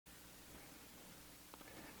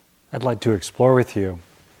I'd like to explore with you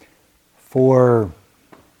 4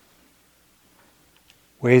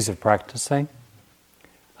 ways of practicing,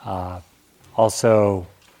 also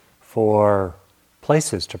 4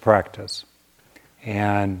 places to practice.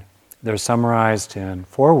 And they're summarized in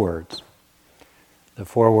 4 words. The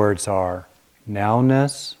 4 words are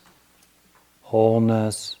Nowness,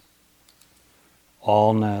 Wholeness,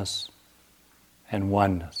 Allness, and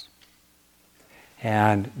Oneness.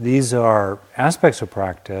 And these are aspects of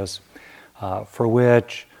practice for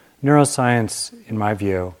which neuroscience, in my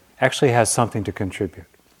view, actually has something to contribute.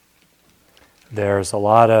 There's a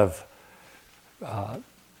lot of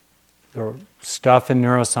stuff in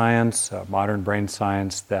neuroscience, modern brain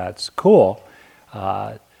science, that's cool,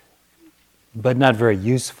 but not very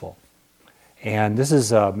useful. And this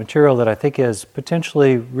is a material that I think is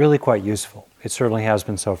potentially really quite useful. It certainly has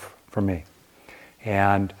been so for me.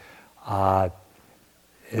 And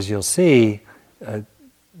as you'll see,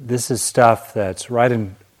 this is stuff that's right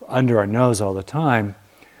under our nose all the time.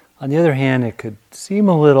 On the other hand, it could seem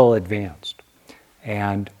a little advanced.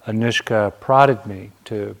 And Anushka prodded me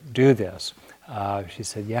to do this. She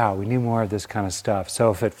said, yeah, we need more of this kind of stuff.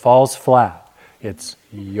 So if it falls flat, it's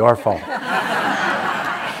your fault.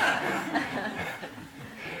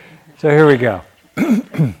 So here we go.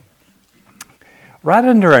 Right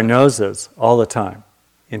under our noses all the time,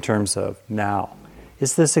 in terms of now,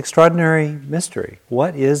 is this extraordinary mystery.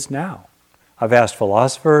 What is now? I've asked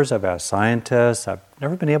philosophers, I've asked scientists, I've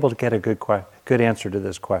never been able to get a good answer to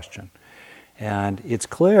this question. And it's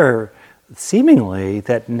clear, seemingly,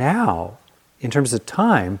 that now, in terms of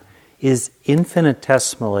time, is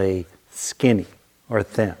infinitesimally skinny or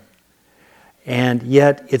thin. And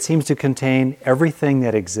yet it seems to contain everything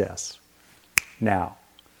that exists now,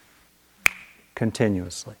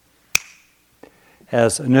 continuously.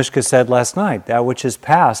 As Anushka said last night, that which is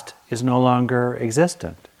past is no longer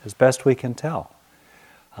existent, as best we can tell.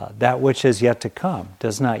 That which is yet to come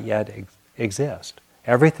does not yet exist.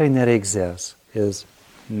 Everything that exists is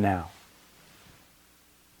now.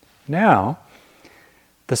 Now,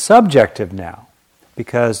 the subjective now,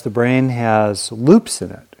 because the brain has loops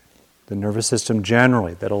in it, the nervous system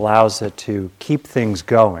generally, that allows it to keep things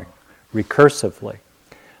going recursively.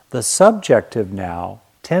 The subjective now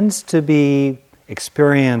tends to be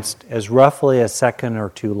experienced as roughly a second or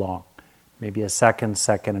 2 long, maybe a second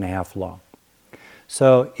and a half long.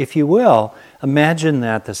 So, if you will, imagine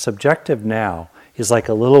that the subjective now is like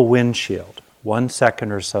a little windshield, 1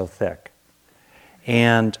 second or so thick.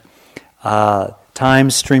 And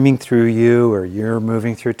time streaming through you, or you're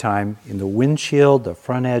moving through time in the windshield, the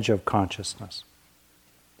front edge of consciousness.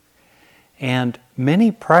 And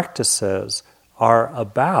many practices are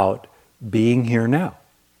about being here now.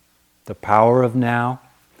 The power of now.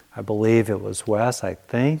 I believe it was Wes, I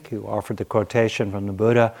think, who offered the quotation from the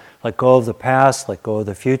Buddha, let go of the past, let go of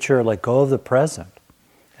the future, let go of the present,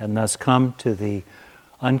 and thus come to the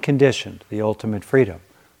unconditioned, the ultimate freedom,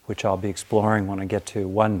 which I'll be exploring when I get to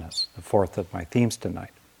Oneness, the 4th of my themes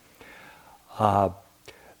tonight.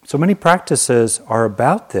 So many practices are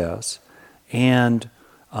about this, and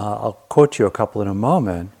I'll quote you a couple in a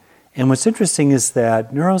moment. And what's interesting is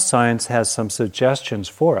that neuroscience has some suggestions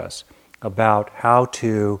for us about how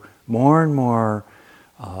to more and more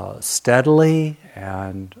steadily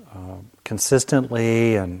and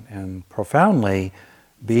consistently and profoundly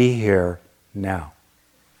be here now.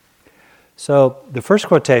 So the first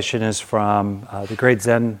quotation is from the great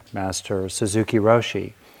Zen master Suzuki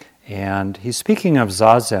Roshi, and he's speaking of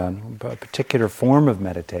Zazen, a particular form of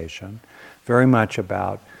meditation, very much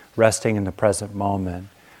about resting in the present moment,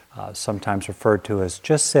 sometimes referred to as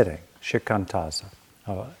just sitting, shikantaza,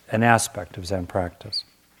 an aspect of Zen practice.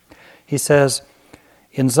 He says,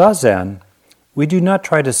 in Zazen, we do not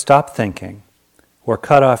try to stop thinking or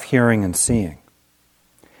cut off hearing and seeing.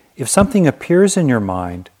 If something appears in your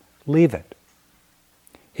mind, leave it.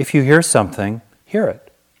 If you hear something, hear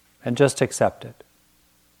it, and just accept it.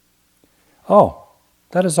 Oh,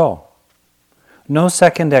 that is all. No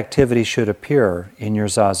second activity should appear in your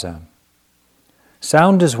Zazen.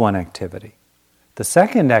 Sound is one activity. The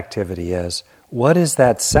second activity is, what is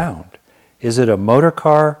that sound? Is it a motor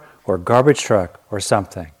car or garbage truck or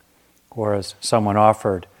something? Or as someone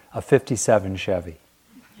offered, a 57 Chevy.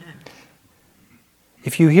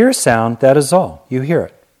 If you hear sound, that is all. You hear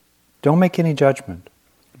it. Don't make any judgment.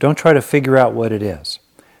 Don't try to figure out what it is.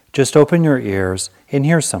 Just open your ears and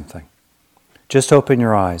hear something. Just open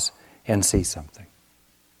your eyes and see something.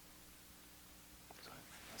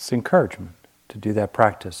 It's encouragement to do that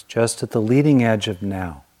practice just at the leading edge of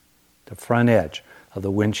now, the front edge of the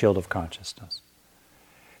windshield of consciousness.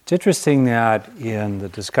 It's interesting that in the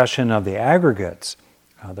discussion of the aggregates,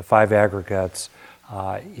 the 5 aggregates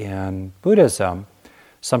in Buddhism,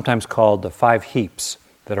 sometimes called the 5 heaps,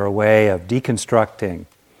 that are a way of deconstructing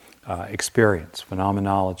experience,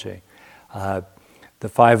 phenomenology. The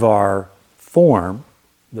 5 are form,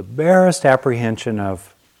 the barest apprehension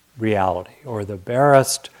of reality, or the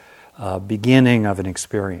barest beginning of an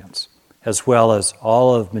experience, as well as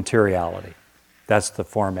all of materiality. That's the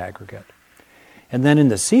form aggregate. And then in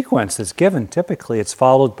the sequence that's given, typically it's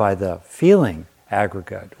followed by the feeling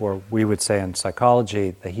aggregate, or we would say in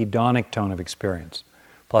psychology, the hedonic tone of experience,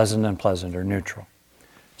 pleasant, unpleasant, or neutral.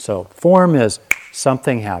 So form is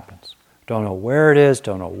something happens. Don't know where it is,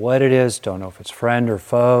 don't know what it is, don't know if it's friend or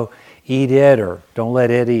foe, eat it or don't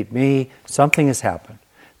let it eat me. Something has happened.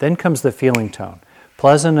 Then comes the feeling tone,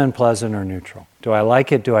 pleasant, unpleasant, or neutral. Do I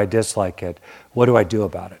like it? Do I dislike it? What do I do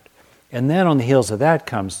about it? And then on the heels of that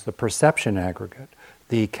comes the perception aggregate,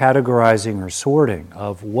 the categorizing or sorting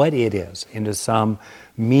of what it is into some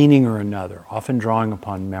meaning or another, often drawing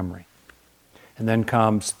upon memory. And then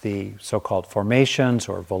comes the so-called formations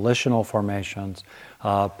or volitional formations,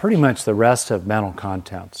 pretty much the rest of mental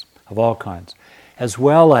contents of all kinds, as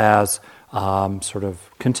well as sort of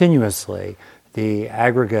continuously the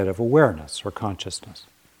aggregate of awareness or consciousness.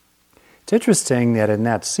 It's interesting that in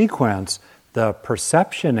that sequence, the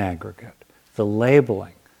perception aggregate, the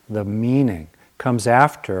labeling, the meaning, comes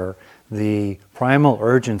after the primal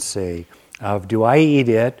urgency of, do I eat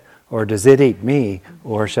it, or does it eat me,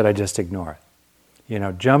 or should I just ignore it?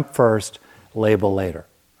 Jump first, label later,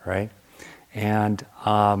 right? And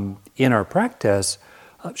in our practice,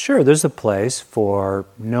 sure, there's a place for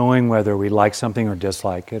knowing whether we like something or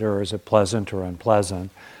dislike it, or is it pleasant or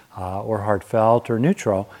unpleasant, or heartfelt or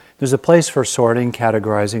neutral. There's a place for sorting,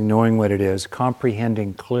 categorizing, knowing what it is,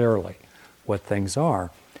 comprehending clearly what things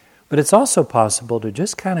are. But it's also possible to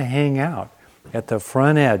just kind of hang out at the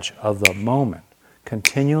front edge of the moment,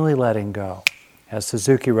 continually letting go. As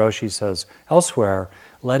Suzuki Roshi says elsewhere,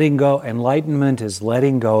 letting go, enlightenment is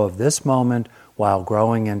letting go of this moment while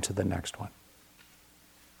growing into the next one.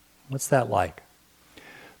 What's that like?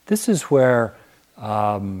 This is where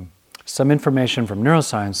some information from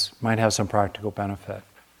neuroscience might have some practical benefit.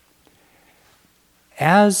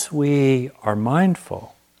 As we are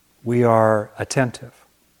mindful, we are attentive.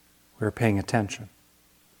 We're paying attention.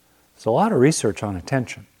 There's a lot of research on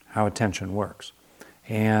attention, how attention works.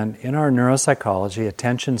 And in our neuropsychology,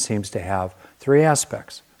 attention seems to have 3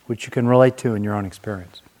 aspects, which you can relate to in your own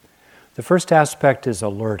experience. The first aspect is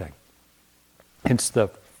alerting. It's the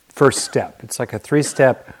first step. It's like a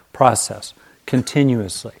 3-step process,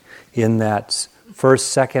 continuously, in that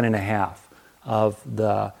first second and a half of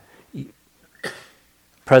the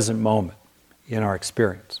present moment in our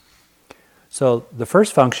experience. So the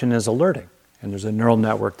first function is alerting, and there's a neural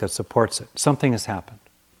network that supports it. Something has happened.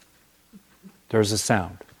 There's a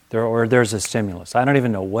sound, or there's a stimulus. I don't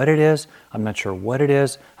even know what it is. I'm not sure what it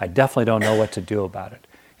is. I definitely don't know what to do about it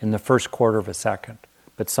in the first quarter of a second,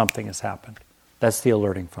 but something has happened. That's the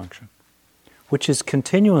alerting function, which is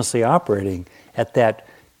continuously operating at that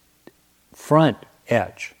front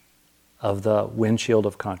edge of the windshield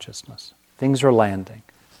of consciousness. Things are landing,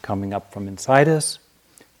 coming up from inside us,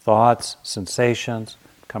 thoughts, sensations,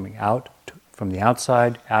 coming out from the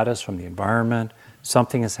outside, at us from the environment.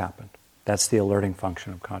 Something has happened. That's the alerting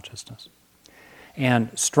function of consciousness. And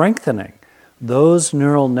strengthening those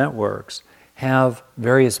neural networks have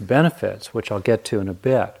various benefits, which I'll get to in a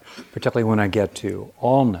bit, particularly when I get to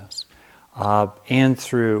allness, and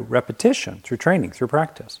through repetition, through training, through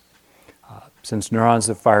practice. Since neurons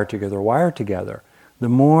that fire together wire together, the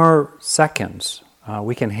more seconds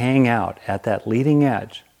we can hang out at that leading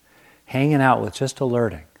edge, hanging out with just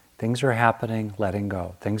alerting, things are happening, letting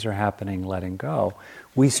go, things are happening, letting go,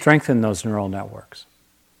 we strengthen those neural networks.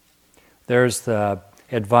 There's the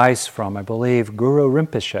advice from, I believe, Guru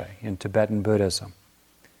Rinpoche in Tibetan Buddhism.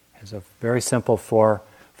 It's a very simple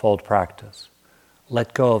 4-fold practice.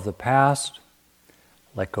 Let go of the past,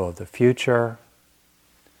 let go of the future,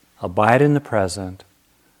 abide in the present,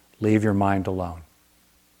 leave your mind alone.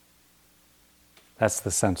 That's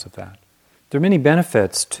the sense of that. There are many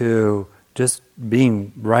benefits to just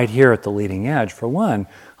being right here at the leading edge. For one,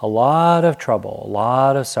 a lot of trouble, a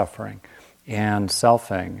lot of suffering and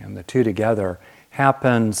selfing, and the two together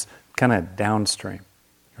happens kind of downstream,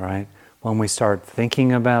 right? When we start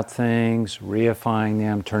thinking about things, reifying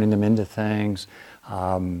them, turning them into things,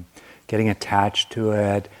 getting attached to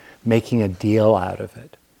it, making a deal out of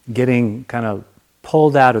it, getting kind of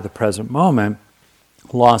pulled out of the present moment,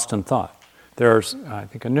 lost in thought. There's, I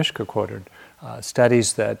think Anushka quoted,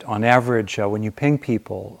 studies that on average, when you ping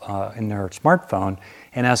people in their smartphone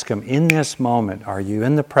and ask them, in this moment, are you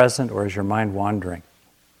in the present or is your mind wandering?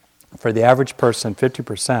 For the average person,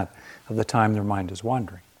 50% of the time their mind is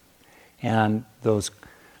wandering. And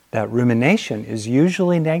that rumination is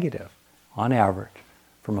usually negative, on average,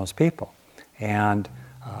 for most people. And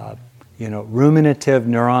ruminative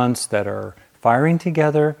neurons that are firing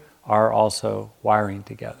together are also wiring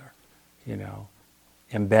together.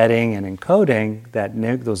 Embedding and encoding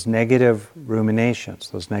those negative ruminations,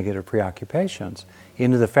 those negative preoccupations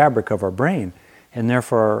into the fabric of our brain, and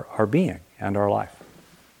therefore our being and our life.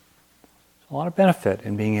 There's a lot of benefit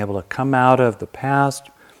in being able to come out of the past,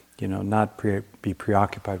 not be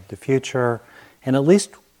preoccupied with the future, and at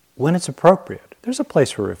least when it's appropriate. There's a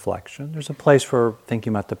place for reflection. There's a place for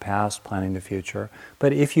thinking about the past, planning the future.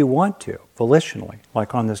 But if you want to, volitionally,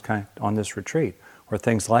 like on this retreat or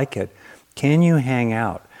things like it, can you hang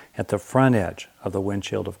out at the front edge of the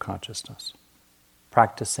windshield of consciousness,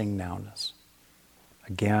 practicing nowness,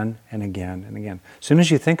 again and again and again? As soon as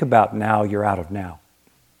you think about now, you're out of now.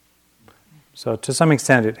 So to some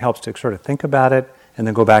extent, it helps to sort of think about it and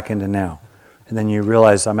then go back into now. And then you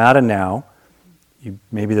realize, I'm out of now.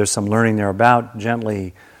 Maybe there's some learning there about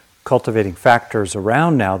gently cultivating factors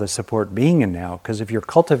around now that support being in now, because if you're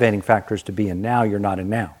cultivating factors to be in now, you're not in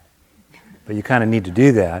now. But you kind of need to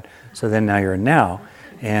do that, so then now you're in now,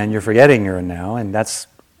 and you're forgetting you're in now, and that's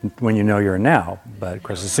when you know you're in now. But of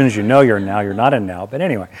course, as soon as you know you're in now, you're not in now. But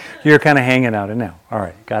anyway, you're kind of hanging out in now. All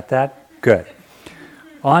right, got that? Good.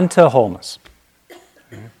 On to wholeness.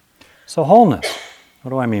 Okay. So wholeness, what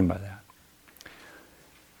do I mean by that?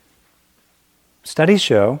 Studies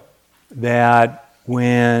show that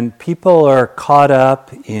when people are caught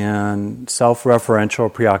up in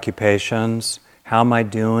self-referential preoccupations, how am I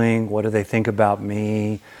doing? What do they think about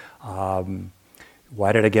me?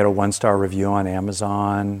 Why did I get a 1-star review on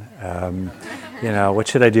Amazon? What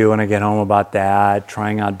should I do when I get home about that?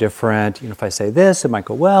 Trying out different. If I say this, it might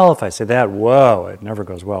go well. If I say that, whoa, it never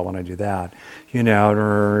goes well when I do that.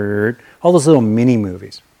 All those little mini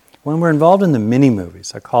movies. When we're involved in the mini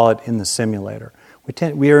movies, I call it in the simulator,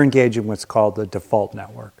 we are engaged in what's called the default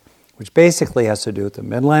network, which basically has to do with the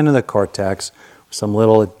midline of the cortex, some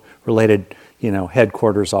little related,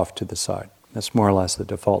 headquarters off to the side. That's more or less the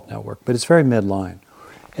default network, but it's very midline.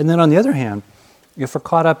 And then on the other hand, if we're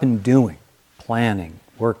caught up in doing, planning,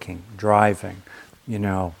 working, driving,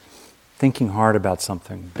 thinking hard about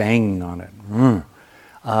something, banging on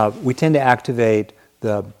it, we tend to activate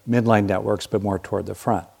the midline networks, but more toward the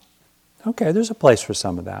front. Okay, there's a place for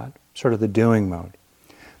some of that, sort of the doing mode.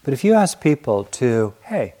 But if you ask people to,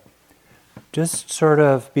 hey, just sort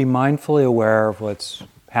of be mindfully aware of what's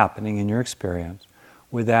happening in your experience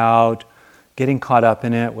without getting caught up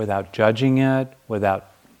in it, without judging it,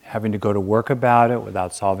 without having to go to work about it,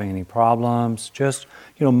 without solving any problems, just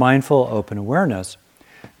mindful, open awareness,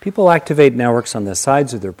 people activate networks on the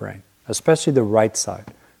sides of their brain, especially the right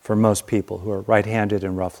side for most people who are right-handed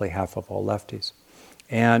and roughly half of all lefties.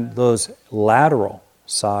 And those lateral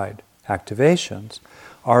side activations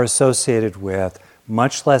are associated with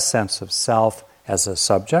much less sense of self as a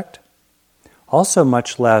subject, also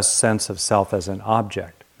much less sense of self as an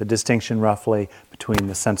object, the distinction roughly between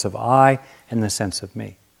the sense of I and the sense of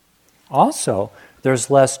me. Also, there's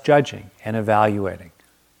less judging and evaluating,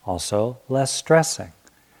 also less stressing,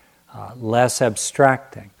 less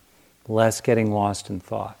abstracting, less getting lost in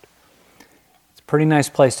thought. It's a pretty nice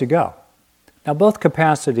place to go. Now, both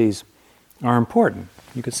capacities are important.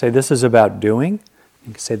 You could say this is about doing.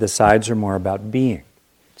 You could say the sides are more about being.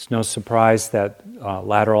 It's no surprise that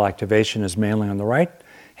lateral activation is mainly on the right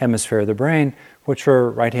hemisphere of the brain, which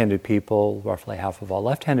for right-handed people, roughly half of all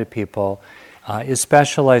left-handed people, is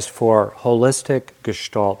specialized for holistic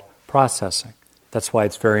gestalt processing. That's why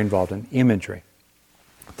it's very involved in imagery.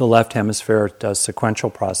 The left hemisphere does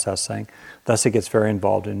sequential processing, thus it gets very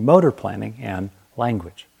involved in motor planning and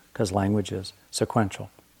language, because language is sequential,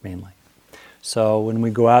 mainly. So when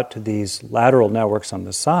we go out to these lateral networks on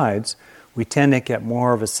the sides, we tend to get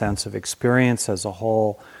more of a sense of experience as a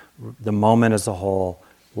whole, the moment as a whole,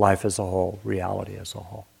 life as a whole, reality as a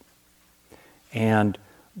whole. And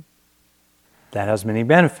that has many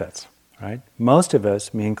benefits, right? Most of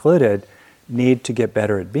us, me included, need to get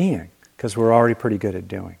better at being, because we're already pretty good at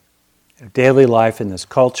doing. Daily life in this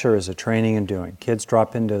culture is a training in doing. Kids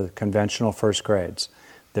drop into conventional first grades.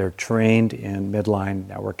 They're trained in midline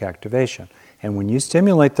network activation. And when you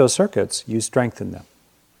stimulate those circuits, you strengthen them.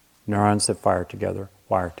 Neurons that fire together,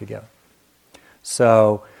 wire together.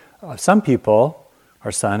 So some people,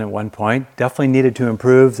 our son at one point, definitely needed to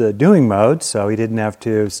improve the doing mode, so he didn't have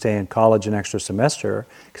to stay in college an extra semester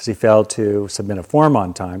because he failed to submit a form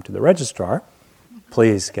on time to the registrar.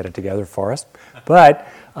 Please get it together for us. But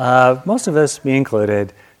most of us, me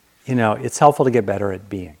included, it's helpful to get better at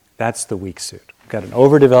being. That's the weak suit. We've got an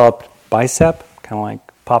overdeveloped bicep, kind of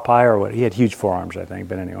like Popeye or what. He had huge forearms, I think,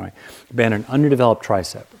 but anyway. And an underdeveloped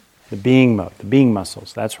tricep, the being mode, the being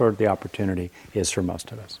muscles. That's where the opportunity is for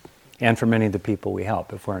most of us, and for many of the people we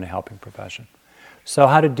help if we're in a helping profession. So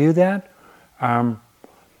how to do that?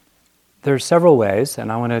 There's several ways,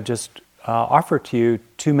 and I want to just offer to you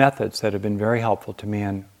two methods that have been very helpful to me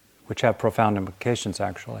and which have profound implications,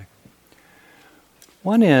 actually.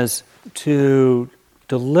 One is to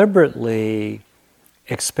deliberately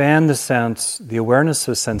expand the awareness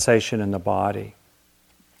of sensation in the body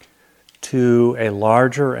to a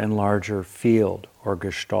larger and larger field or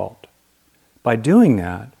gestalt. By doing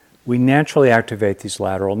that, we naturally activate these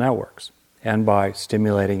lateral networks. And by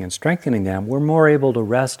stimulating and strengthening them, we're more able to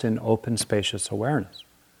rest in open, spacious awareness.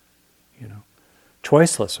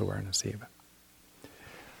 Choiceless awareness even.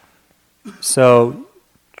 So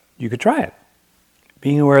you could try it.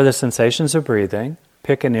 Being aware of the sensations of breathing,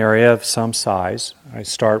 pick an area of some size. I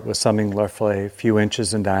start with something roughly a few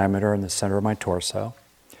inches in diameter in the center of my torso.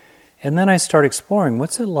 And then I start exploring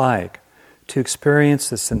what's it like to experience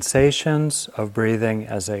the sensations of breathing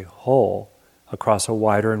as a whole across a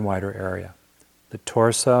wider and wider area. The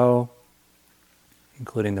torso,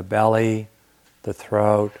 including the belly, the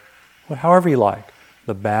throat, however you like,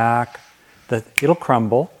 the back. It'll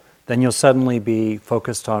crumble. Then you'll suddenly be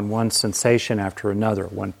focused on one sensation after another,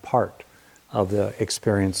 one part of the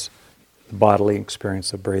experience, the bodily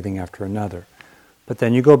experience of breathing after another. But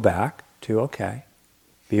then you go back to,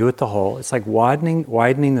 be with the whole. It's like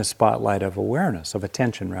widening the spotlight of awareness, of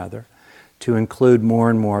attention rather, to include more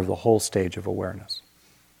and more of the whole stage of awareness.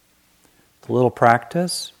 With a little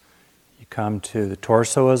practice, you come to the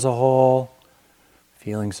torso as a whole,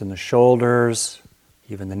 feelings in the shoulders,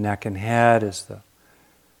 even the neck and head as the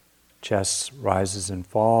chest rises and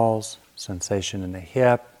falls, sensation in the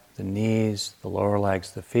hip, the knees, the lower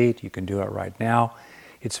legs, the feet. You can do it right now.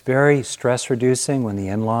 It's very stress-reducing when the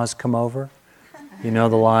in-laws come over. You know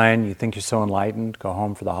the line, you think you're so enlightened, go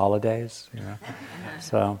home for the holidays.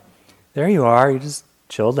 So there you are, you just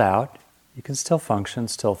chilled out. You can still function,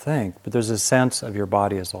 still think, but there's a sense of your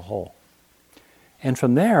body as a whole. And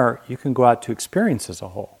from there, you can go out to experience as a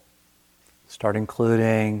whole. Start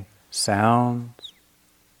including sounds,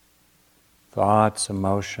 thoughts,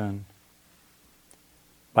 emotion.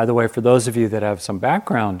 By the way, for those of you that have some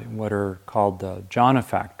background in what are called the jhana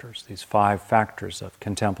factors, these 5 factors of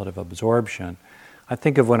contemplative absorption, I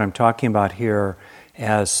think of what I'm talking about here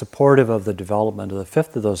as supportive of the development of the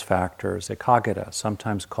 5th of those factors, ekaggata,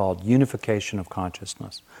 sometimes called unification of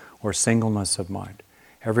consciousness or singleness of mind.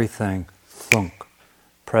 Everything, thunk,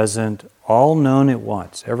 present, all known at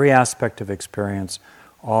once, every aspect of experience,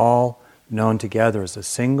 all known together as a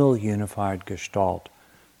single unified gestalt,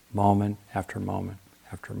 moment after moment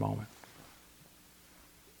after moment.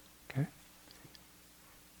 Okay?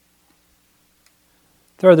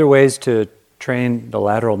 There are other ways to train the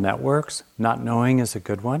lateral networks. Not knowing is a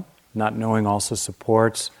good one. Not knowing also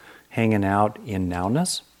supports hanging out in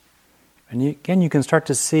Nowness. And again, you can start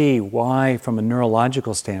to see why, from a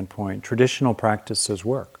neurological standpoint, traditional practices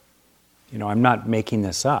work. I'm not making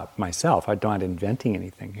this up myself. I'm not inventing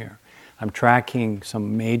anything here. I'm tracking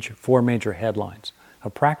 4 major headlines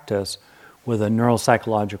of practice with a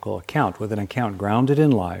neuropsychological account, with an account grounded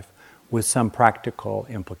in life, with some practical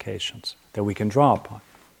implications that we can draw upon.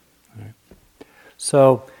 Right?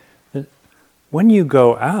 So, when you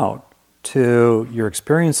go out to your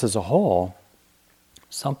experience as a whole,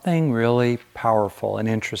 something really powerful and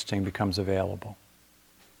interesting becomes available.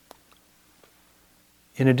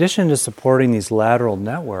 In addition to supporting these lateral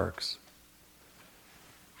networks,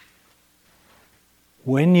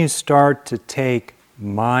 when you start to take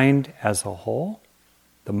mind as a whole,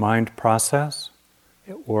 the mind process,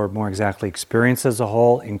 or more exactly experience as a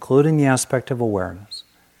whole, including the aspect of awareness,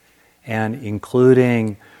 and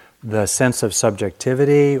including the sense of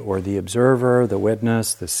subjectivity, or the observer, the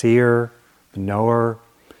witness, the seer, the knower,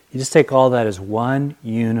 you just take all that as one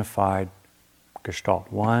unified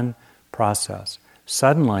gestalt, one process.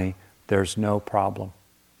 Suddenly, there's no problem.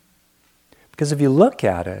 Because if you look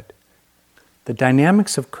at it, the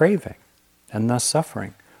dynamics of craving, and thus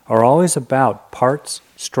suffering, are always about parts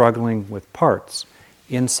struggling with parts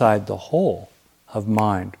inside the whole of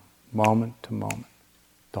mind, moment to moment.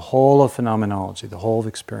 The whole of phenomenology, the whole of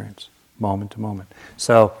experience, moment to moment.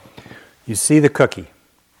 So, you see the cookie,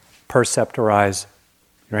 perceptorize,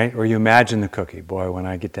 right? Or you imagine the cookie. Boy, when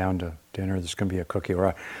I get down to dinner, there's going to be a cookie.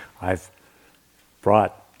 Or I've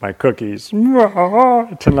brought my cookies.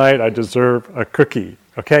 Tonight I deserve a cookie.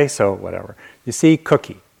 Okay, so whatever. You see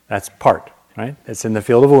cookie, that's part, right? It's in the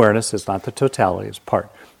field of awareness, it's not the totality, it's part.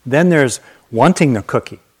 Then there's wanting the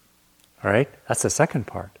cookie. All right? That's the second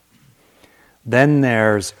part. Then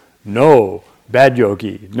there's no, bad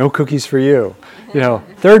yogi, no cookies for you.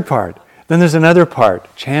 Third part. Then there's another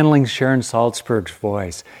part, channeling Sharon Salzberg's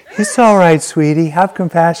voice. It's all right, sweetie. Have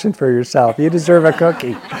compassion for yourself. You deserve a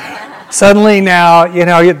cookie. Suddenly now,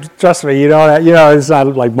 trust me, it's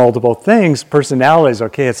not like multiple things. Personalities,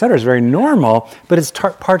 okay, etc. is very normal, but it's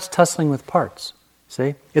parts tussling with parts.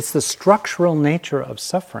 See? It's the structural nature of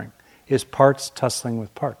suffering, is parts tussling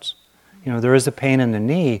with parts. There is a pain in the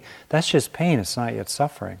knee. That's just pain. It's not yet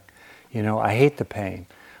suffering. I hate the pain.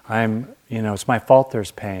 It's my fault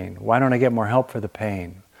there's pain. Why don't I get more help for the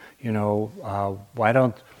pain? Why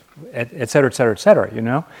don't, et cetera, et cetera, et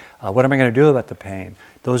cetera, What am I going to do about the pain?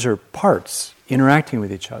 Those are parts interacting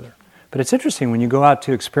with each other. But it's interesting, when you go out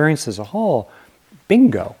to experience as a whole,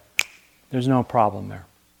 bingo, there's no problem there.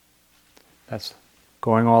 That's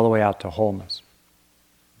going all the way out to wholeness.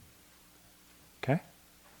 Okay?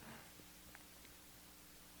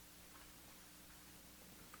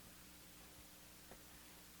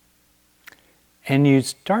 And you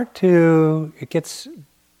start to, it gets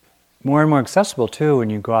more and more accessible too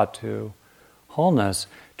when you go out to wholeness,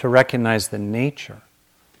 to recognize the nature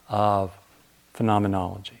of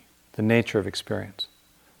phenomenology, the nature of experience.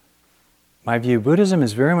 My view, Buddhism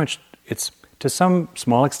is very much, it's to some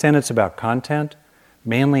small extent it's about content,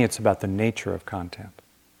 mainly it's about the nature of content.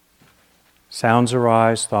 Sounds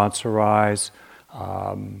arise, thoughts arise,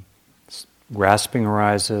 grasping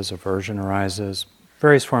arises, aversion arises,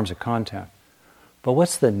 various forms of content. But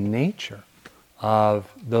what's the nature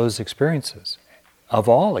of those experiences, of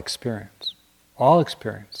all experience,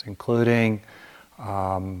 including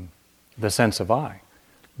the sense of I?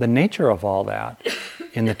 The nature of all that,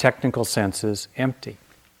 in the technical sense, is empty,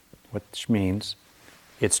 which means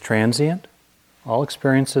it's transient. All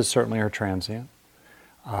experiences certainly are transient.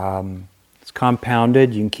 It's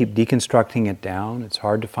compounded. You can keep deconstructing it down. It's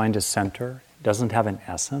hard to find a center. It doesn't have an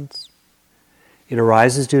essence. It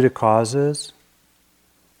arises due to causes,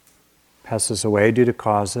 passes away due to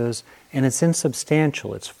causes, and it's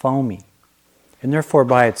insubstantial, it's foamy. And therefore,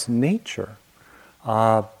 by its nature,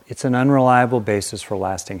 it's an unreliable basis for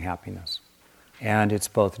lasting happiness. And it's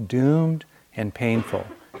both doomed and painful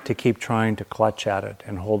to keep trying to clutch at it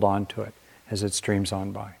and hold on to it as it streams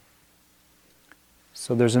on by.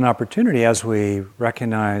 So there's an opportunity, as we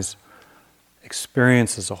recognize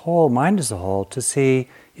experience as a whole, mind as a whole, to see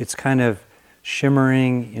its kind of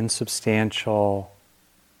shimmering, insubstantial,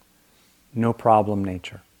 no problem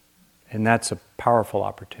nature. And that's a powerful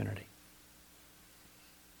opportunity.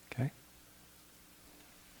 Okay?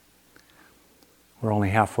 We're only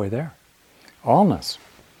halfway there. Allness.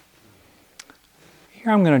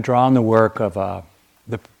 Here I'm going to draw on the work of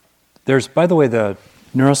there's, by the way, the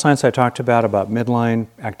neuroscience I talked about midline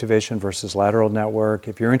activation versus lateral network.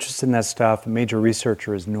 If you're interested in that stuff, a major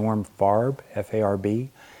researcher is Norm Farb, F-A-R-B,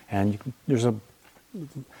 and there's a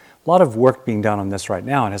lot of work being done on this right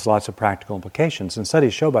now, and has lots of practical implications. And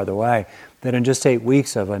studies show, by the way, that in just 8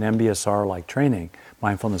 weeks of an MBSR-like training,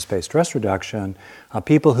 mindfulness-based stress reduction,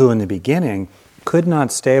 people who in the beginning could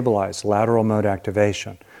not stabilize lateral mode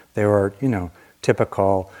activation. They were,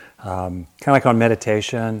 typical, kind of like on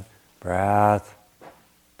meditation, breath,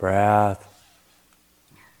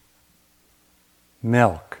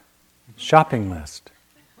 milk, shopping list.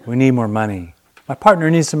 We need more money. My partner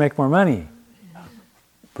needs to make more money.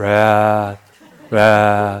 Breath,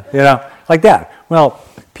 like that. Well,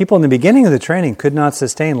 people in the beginning of the training could not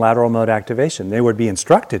sustain lateral mode activation. They would be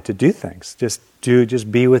instructed to do things, just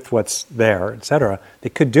be with what's there, etc. They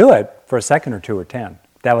could do it for a second or 2 or 10.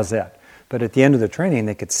 That was it. But at the end of the training,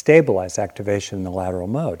 they could stabilize activation in the lateral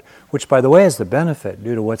mode, which, by the way, is the benefit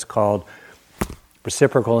due to what's called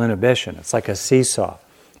reciprocal inhibition. It's like a seesaw.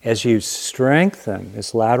 As you strengthen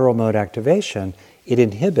this lateral mode activation, it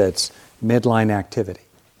inhibits midline activity,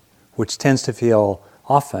 which tends to feel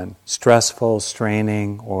often stressful,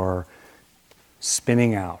 straining, or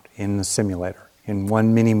spinning out in the simulator, in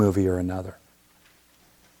one mini movie or another.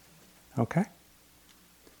 Okay?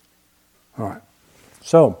 All right.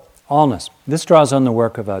 So, Allness. This draws on the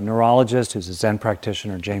work of a neurologist who's a Zen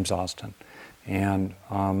practitioner, James Austin. And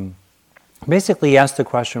basically he asked the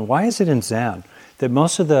question, why is it in Zen that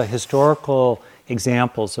most of the historical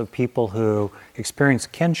examples of people who experience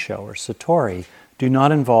Kensho or Satori do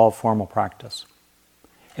not involve formal practice?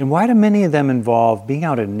 And why do many of them involve being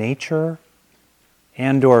out in nature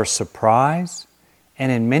and or surprise, and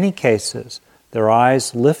in many cases, their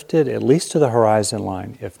eyes lifted at least to the horizon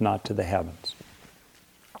line, if not to the heavens?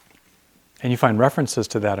 And you find references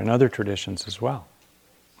to that in other traditions as well,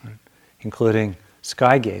 right? Including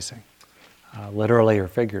sky gazing, literally or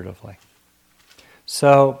figuratively.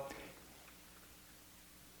 So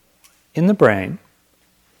in the brain,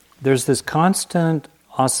 there's this constant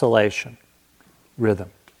oscillation,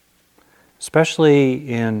 rhythm, especially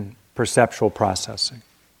in perceptual processing,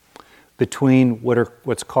 between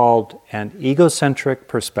what's called an egocentric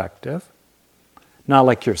perspective, not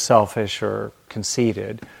like you're selfish or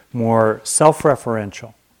conceited, more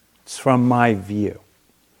self-referential. It's from my view.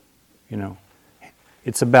 You know,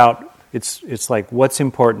 it's about, it's like what's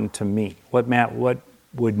important to me, what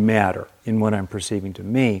would matter in what I'm perceiving to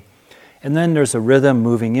me. And then there's a rhythm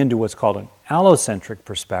moving into what's called an allocentric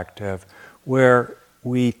perspective, where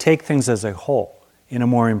we take things as a whole in a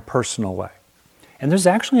more impersonal way. And there's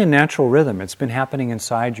actually a natural rhythm. It's been happening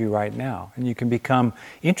inside you right now, and you can become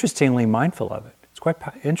interestingly mindful of it. It's quite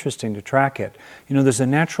interesting to track it. You know, there's a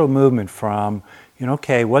natural movement from, you know,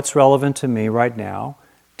 okay, what's relevant to me right now?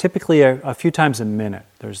 Typically a few times a minute,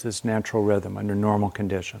 there's this natural rhythm under normal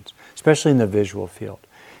conditions, especially in the visual field.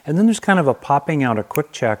 And then there's kind of a popping out, a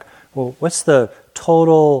quick check. Well, what's the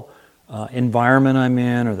total environment I'm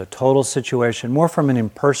in, or the total situation, more from an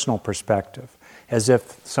impersonal perspective, as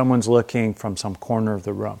if someone's looking from some corner of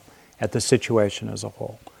the room at the situation as a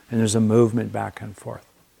whole. And there's a movement back and forth.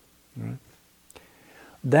 Right?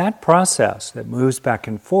 That process that moves back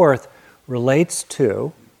and forth relates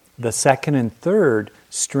to the second and third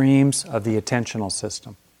streams of the attentional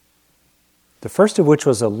system. The first of which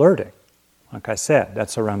was alerting. Like I said,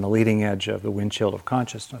 that's around the leading edge of the windshield of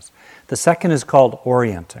consciousness. The second is called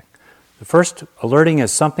orienting. The first, alerting,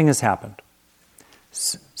 is something has happened.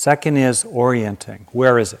 Second is orienting.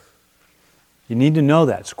 Where is it? You need to know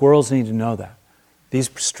that. Squirrels need to know that.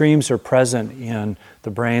 These streams are present in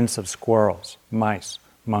the brains of squirrels, mice,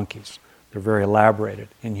 monkeys. They're very elaborated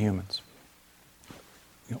in humans.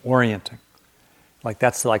 You know, orienting.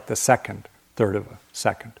 That's like the second, third of a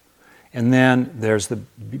second. And then there's the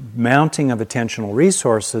mounting of attentional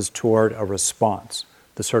resources toward a response,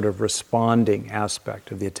 the sort of responding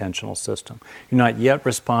aspect of the attentional system. You're not yet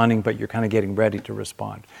responding, but you're kind of getting ready to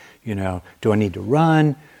respond. You know, do I need to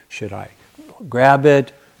run? Should I grab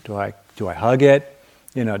it? Do I hug it?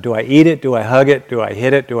 You know, do I eat it? Do I hug it? Do I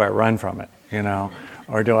hit it? Do I run from it? You know,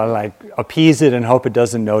 or do I appease it and hope it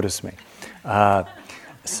doesn't notice me?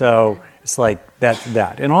 So it's like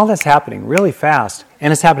that. And all that's happening really fast,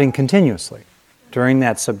 and it's happening continuously during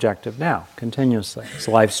that subjective now, continuously. It's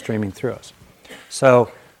live streaming through us.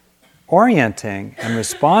 So orienting and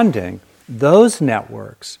responding, those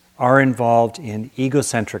networks are involved in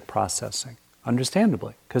egocentric processing,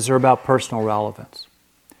 understandably, because they're about personal relevance.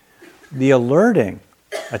 The alerting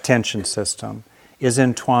attention system is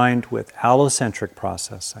entwined with allocentric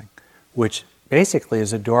processing, which basically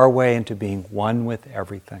is a doorway into being one with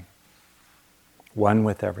everything. One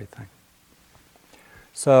with everything.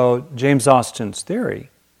 So James Austin's theory,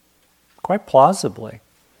 quite plausibly,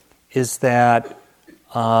 is that,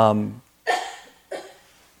 actually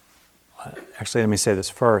let me say this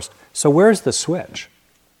first. So where's the switch?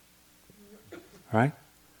 Right?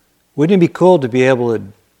 Wouldn't it be cool to be able to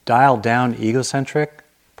dial down egocentric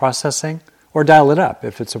processing, or dial it up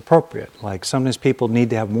if it's appropriate? Like sometimes people need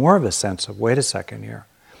to have more of a sense of, wait a second here.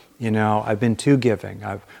 You know, I've been too giving.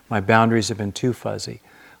 My boundaries have been too fuzzy.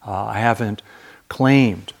 I haven't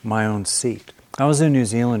claimed my own seat. I was in New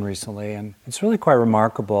Zealand recently, and it's really quite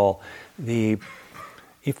remarkable.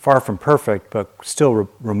 Far from perfect, but still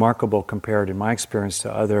remarkable compared, in my experience,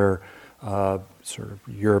 to other sort of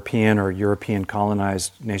European or European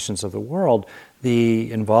colonized nations of the world,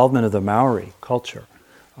 the involvement of the Maori culture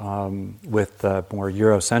with the more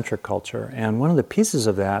Eurocentric culture. And one of the pieces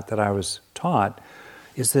of that I was taught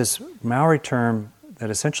is this Maori term that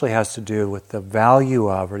essentially has to do with the value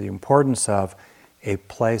of, or the importance of, a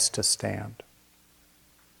place to stand.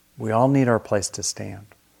 We all need our place to stand.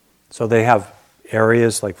 So they have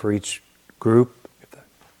areas, like for each group,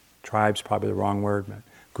 tribe's probably the wrong word, but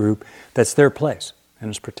group, that's their place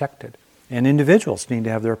and is protected. And individuals need to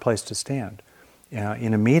have their place to stand.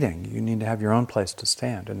 In a meeting, you need to have your own place to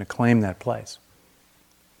stand and to claim that place.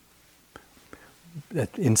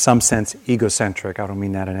 In some sense, egocentric. I don't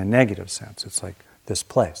mean that in a negative sense. It's like this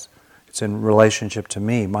place. It's in relationship to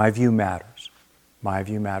me. My view matters. My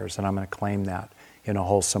view matters, and I'm going to claim that in a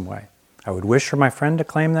wholesome way. I would wish for my friend to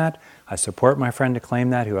claim that. I support my friend to claim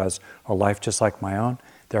that, who has a life just like my own.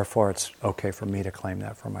 Therefore, it's okay for me to claim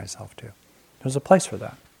that for myself too. There's a place for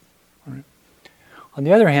that. Right? On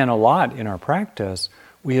the other hand, a lot in our practice,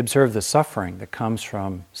 we observe the suffering that comes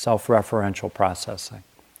from self-referential processing.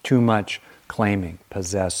 Too much claiming,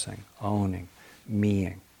 possessing, owning,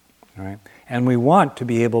 meing. Right? And we want to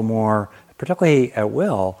be able more, particularly at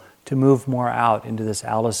will, to move more out into this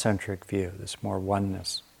allocentric view, this more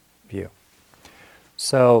oneness view.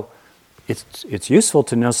 So it's useful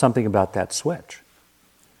to know something about that switch.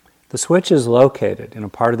 The switch is located in a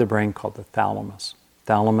part of the brain called the thalamus.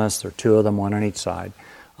 Thalamus, there are two of them, one on each side,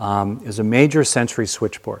 is a major sensory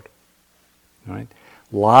switchboard. Right?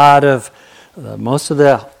 Most of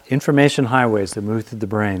the information highways that move through the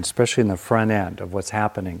brain, especially in the front end of what's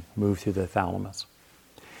happening, move through the thalamus.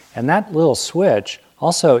 And that little switch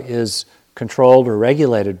also is controlled or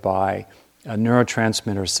regulated by a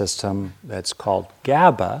neurotransmitter system that's called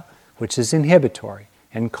GABA, which is inhibitory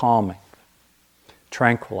and calming,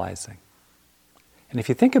 tranquilizing. And if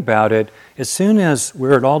you think about it, as soon as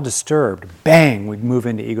we're at all disturbed, bang, we move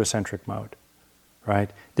into egocentric mode, right?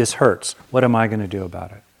 This hurts. What am I going to do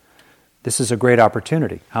about it? This is a great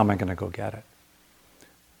opportunity. How am I going to go get it?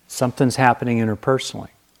 Something's happening interpersonally.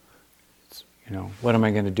 What am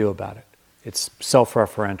I going to do about it? It's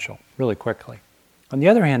self-referential, really quickly. On the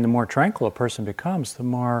other hand, the more tranquil a person becomes, the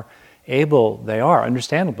more able they are,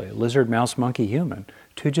 understandably, lizard, mouse, monkey, human,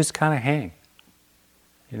 to just kind of hang.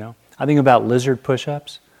 I think about lizard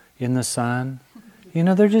push-ups in the sun.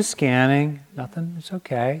 They're just scanning, nothing, it's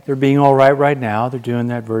okay. They're being all right now. They're doing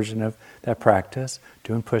that version of that practice,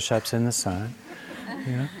 doing push-ups in the sun.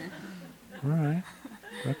 All right,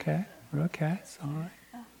 okay, we're okay, it's all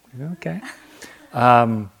right, we're okay.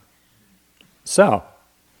 So,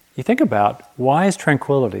 you think about, why is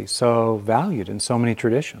tranquility so valued in so many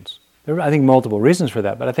traditions? There are, I think, multiple reasons for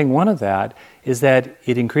that, but I think one of that is that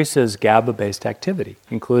it increases GABA-based activity,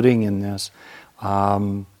 including in this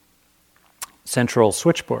central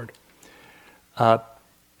switchboard.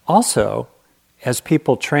 Also, as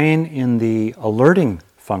people train in the alerting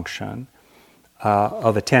function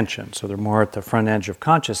of attention, so they're more at the front edge of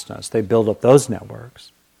consciousness, they build up those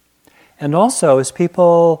networks. And also, as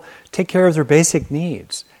people take care of their basic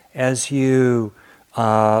needs, as you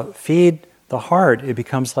feed the heart, it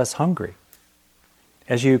becomes less hungry.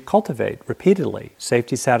 As you cultivate repeatedly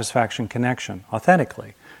safety, satisfaction, connection,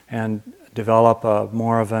 authentically, and develop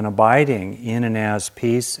more of an abiding in and as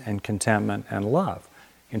peace and contentment and love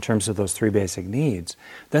in terms of those three basic needs,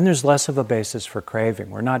 then there's less of a basis for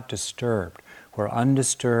craving. We're not disturbed. We're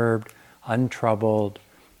undisturbed, untroubled,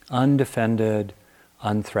 undefended,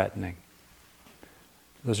 unthreatening.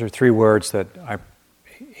 Those are three words that I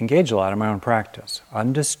engage a lot in my own practice.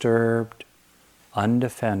 Undisturbed,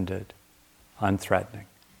 undefended, unthreatening.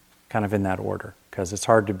 Kind of in that order, because it's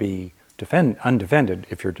hard to be undefended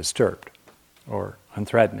if you're disturbed or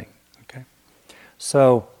unthreatening. Okay,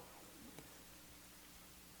 so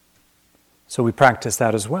we practice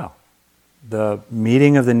that as well. The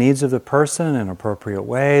meeting of the needs of the person in appropriate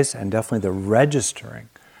ways, and definitely the registering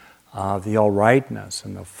of the all-rightness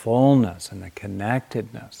and the fullness and the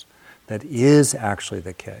connectedness that is actually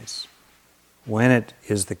the case, when it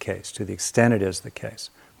is the case, to the extent it is the case.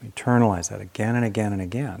 We internalize that again and again and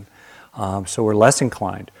again. So we're less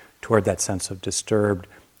inclined toward that sense of disturbed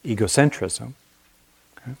egocentrism.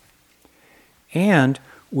 Okay? And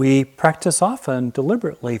we practice often,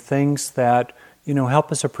 deliberately, things that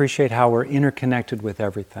help us appreciate how we're interconnected with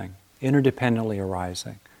everything, interdependently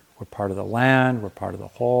arising. We're part of the land, we're part of the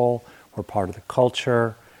whole, we're part of the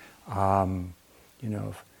culture.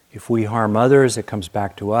 If we harm others, it comes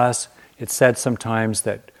back to us. It's said sometimes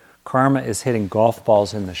that karma is hitting golf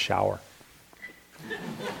balls in the shower.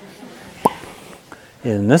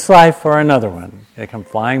 In this life or another one, they come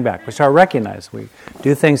flying back. We start recognizing we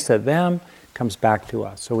do things to them, it comes back to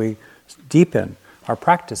us. So we deepen our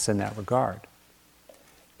practice in that regard.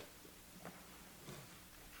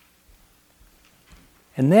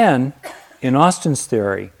 And then, in Austin's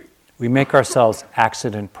theory, we make ourselves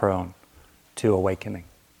accident-prone to awakening.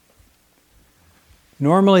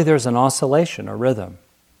 Normally there's an oscillation, a rhythm.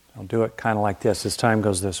 I'll do it kind of like this as time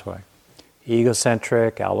goes this way.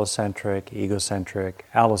 Egocentric, allocentric, egocentric,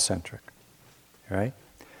 allocentric. Right?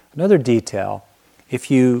 Another detail,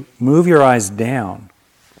 if you move your eyes down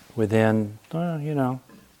within,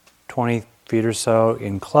 20 feet or so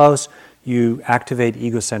in close, you activate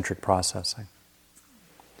egocentric processing.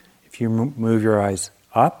 If you move your eyes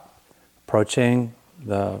up, approaching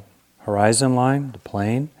the horizon line, the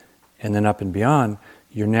plane, and then up and beyond,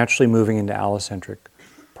 you're naturally moving into allocentric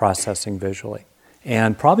processing visually.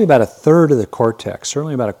 And probably about a third of the cortex,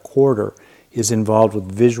 certainly about a quarter, is involved with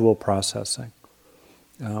visual processing.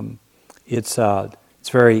 It's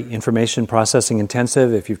very information processing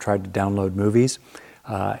intensive if you've tried to download movies.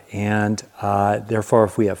 And therefore,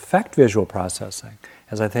 if we affect visual processing,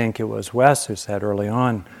 as I think it was Wes who said early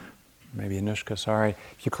on, maybe Anushka, sorry,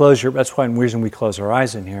 if you close that's one reason we close our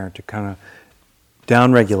eyes in here, to kind of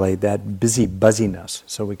downregulate that busy buzziness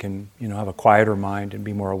so we can have a quieter mind and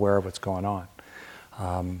be more aware of what's going on.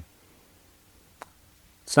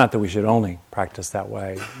 It's not that we should only practice that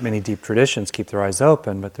way. Many deep traditions keep their eyes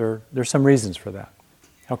open, but there's some reasons for that.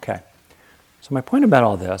 Okay. So my point about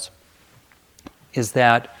all this is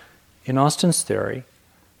that in Austin's theory,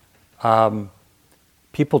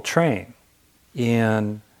 people train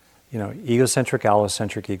in egocentric,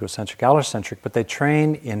 allocentric, but they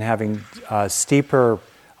train in having steeper,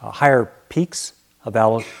 higher peaks of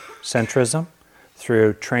allocentrism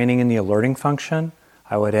through training in the alerting function.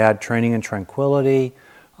 I would add training in tranquility,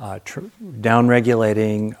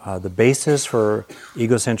 down-regulating the basis for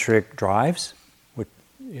egocentric drives, which,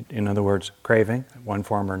 in other words, craving, one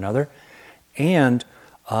form or another, and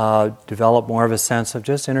develop more of a sense of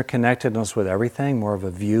just interconnectedness with everything, more of a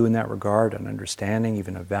view in that regard, an understanding,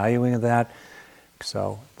 even a valuing of that.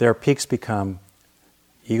 So their peaks become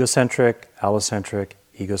egocentric, allocentric,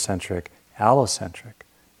 egocentric, allocentric,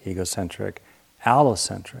 egocentric,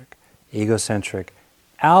 allocentric, egocentric,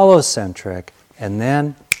 allocentric, and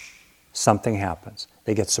then something happens.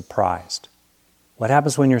 They get surprised. What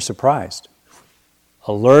happens when you're surprised?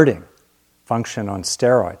 Alerting function on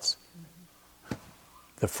steroids.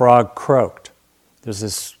 The frog croaked. There's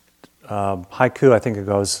this haiku, I think it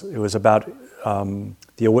was about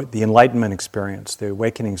the enlightenment experience, the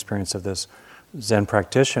awakening experience of this Zen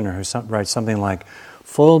practitioner who writes something like,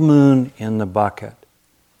 "Full moon in the bucket,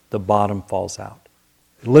 the bottom falls out."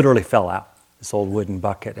 It literally fell out, this old wooden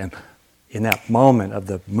bucket. And in that moment of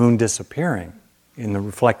the moon disappearing,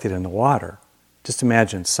 reflected in the water, just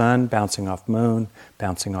imagine sun bouncing off moon,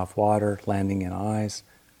 bouncing off water, landing in eyes,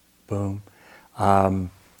 boom.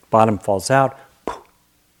 Bottom falls out.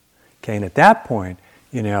 Okay, and at that point,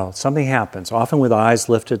 something happens. Often with eyes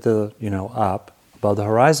lifted up above the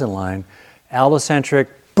horizon line, allocentric,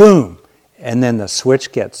 boom, and then the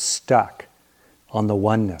switch gets stuck on the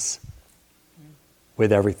oneness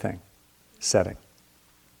with everything setting.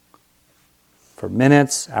 For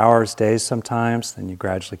minutes, hours, days sometimes, then you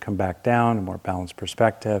gradually come back down, a more balanced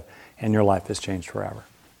perspective, and your life has changed forever.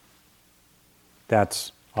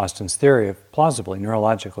 That's Austin's theory of, plausibly,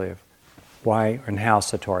 neurologically, of why and how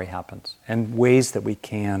Satori happens, and ways that we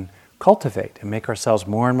can cultivate and make ourselves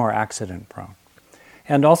more and more accident-prone.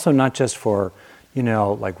 And also not just for,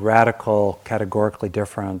 like radical, categorically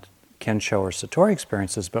different Kensho or Satori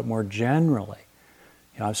experiences, but more generally.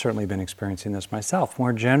 I've certainly been experiencing this myself.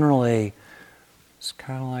 More generally, it's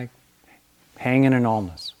kind of like hanging in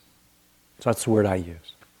allness. So that's the word I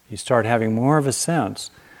use. You start having more of a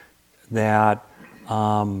sense that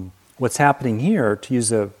what's happening here, to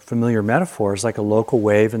use a familiar metaphor, is like a local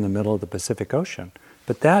wave in the middle of the Pacific Ocean.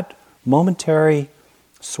 But that momentary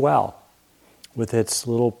swell with its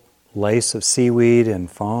little lace of seaweed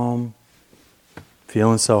and foam,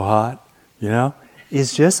 feeling so hot,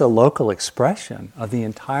 is just a local expression of the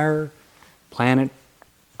entire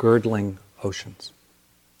planet-girdling oceans.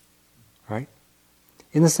 Right?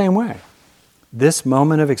 In the same way, this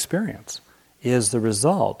moment of experience is the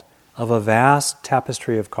result of a vast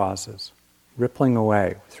tapestry of causes rippling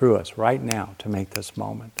away through us right now to make this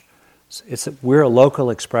moment. We're a local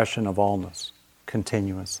expression of allness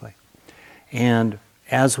continuously. And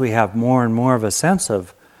as we have more and more of a sense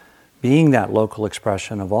of being that local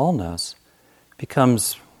expression of allness, it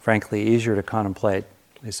becomes, frankly, easier to contemplate,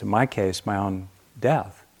 at least in my case, my own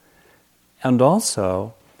death. And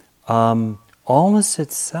also, allness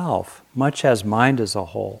itself, much as mind as a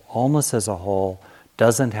whole, allness as a whole,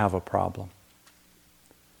 doesn't have a problem.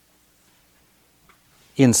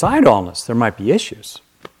 Inside allness, there might be issues.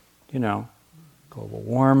 Global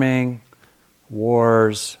warming,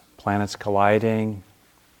 wars, planets colliding,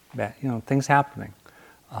 things happening.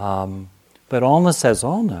 But allness as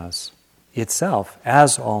allness itself,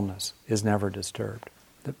 as allness, is never disturbed.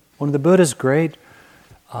 One of the Buddha's great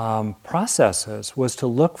processes was to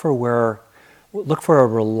look for a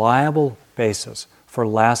reliable basis for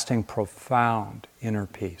lasting, profound inner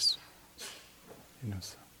peace.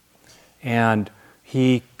 And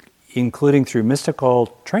he, including through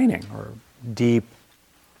mystical training or deep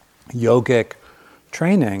yogic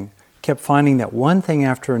training, kept finding that one thing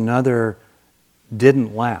after another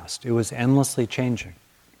didn't last. It was endlessly changing.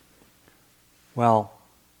 Well,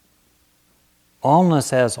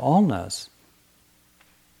 allness as allness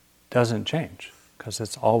doesn't change because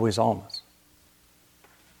it's always allness.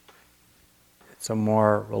 It's a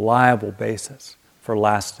more reliable basis for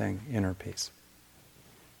lasting inner peace.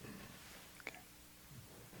 Okay.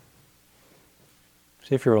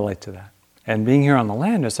 See if you relate to that. And being here on the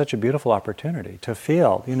land is such a beautiful opportunity to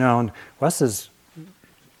feel, and Wes has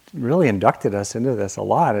really inducted us into this a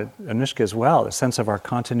lot, Anushka as well, the sense of our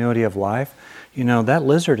continuity of life. That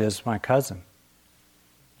lizard is my cousin.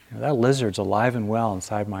 That lizard's alive and well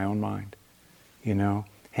inside my own mind.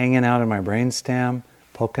 hanging out in my brainstem,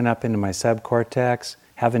 poking up into my subcortex,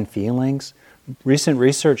 having feelings. Recent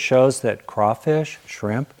research shows that crawfish,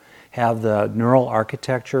 shrimp, have the neural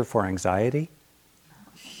architecture for anxiety.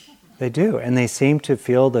 They do, and they seem to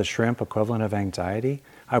feel the shrimp equivalent of anxiety.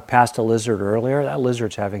 I passed a lizard earlier. That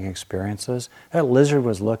lizard's having experiences. That lizard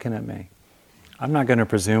was looking at me. I'm not going to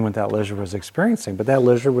presume what that lizard was experiencing, but that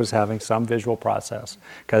lizard was having some visual process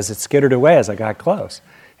because it skittered away as I got close.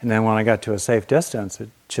 And then when I got to a safe distance, it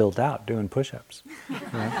chilled out doing push-ups.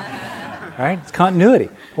 Right? It's continuity.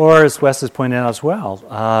 Or as Wes has pointed out as well,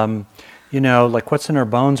 like what's in our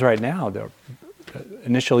bones right now? The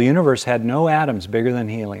initial universe had no atoms bigger than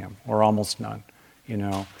helium, or almost none.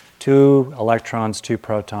 2 electrons, 2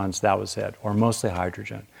 protons, that was it, or mostly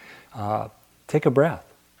hydrogen. Take a breath.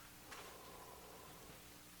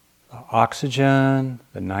 The oxygen,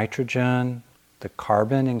 the nitrogen, the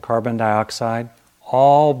carbon and carbon dioxide,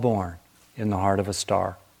 all born in the heart of a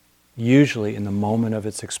star, usually in the moment of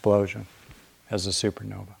its explosion as a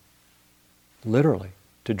supernova. Literally,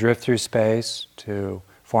 to drift through space, to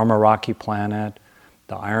form a rocky planet,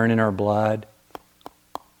 the iron in our blood,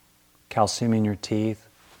 calcium in your teeth,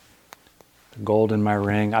 the gold in my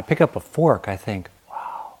ring. I pick up a fork, I think,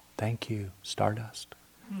 wow, thank you, stardust.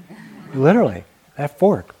 Literally, that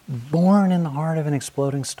fork, born in the heart of an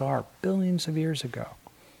exploding star billions of years ago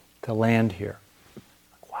to land here.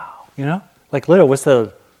 Wow, like literally, what's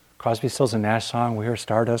the Crosby, Stills and Nash song? We are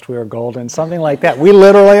stardust, we are golden, something like that. We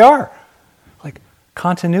literally are. Like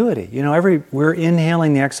continuity. We're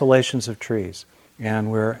inhaling the exhalations of trees, and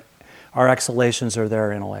our exhalations are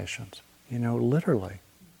their inhalations. Literally,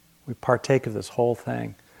 we partake of this whole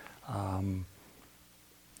thing.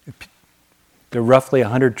 There are roughly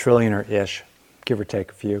 100 trillion or ish, give or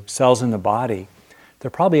take a few, cells in the body. There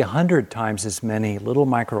are probably 100 times as many little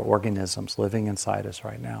microorganisms living inside us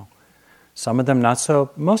right now. Some of them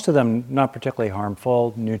most of them not particularly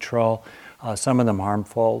harmful, neutral, some of them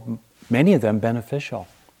harmful, many of them beneficial.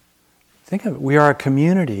 Think of it, we are a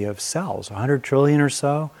community of cells, 100 trillion or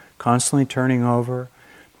so, constantly turning over,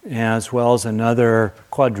 as well as another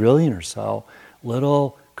quadrillion or so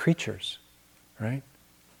little creatures, right?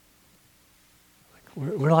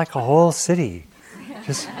 We're like a whole city,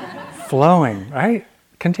 just flowing, right?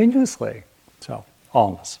 Continuously. So,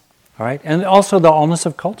 allness, all right? And also the allness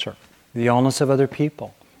of culture, the allness of other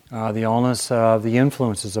people, the allness of the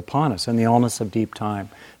influences upon us, and the allness of deep time,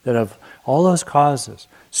 that of all those causes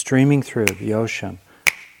streaming through the ocean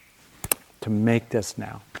to make this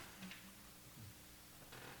now.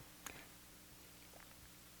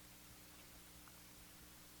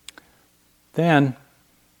 Then,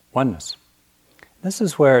 oneness. This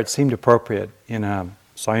is where it seemed appropriate in a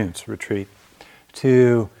science retreat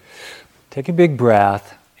to take a big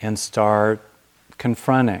breath and start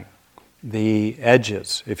confronting the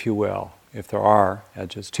edges, if you will, if there are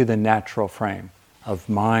edges, to the natural frame of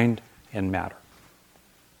mind and matter.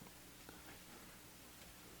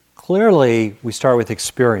 Clearly, we start with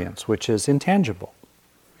experience, which is intangible.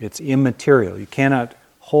 It's immaterial. You cannot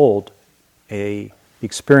hold the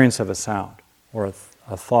experience of a sound or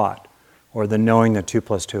a thought or the knowing that 2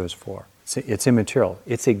 + 2 is 4. It's immaterial.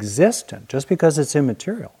 It's existent. Just because it's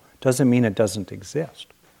immaterial doesn't mean it doesn't exist.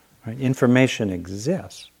 Right? Information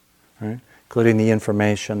exists, right? Including the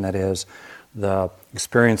information that is the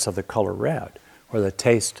experience of the color red or the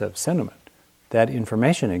taste of cinnamon. That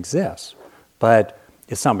information exists, but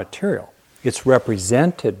it's not material. It's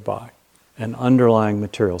represented by an underlying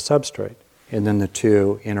material substrate, and then the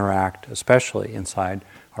two interact, especially inside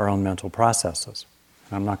our own mental processes.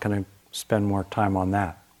 And I'm not going to spend more time on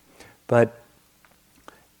that. But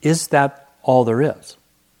is that all there is?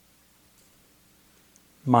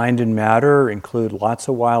 Mind and matter include lots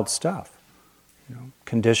of wild stuff.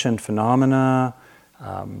 Conditioned phenomena,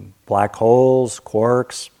 black holes,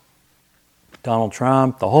 quarks, Donald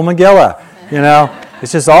Trump, the whole Megillah.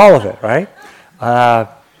 It's just all of it, right?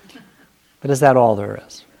 But is that all there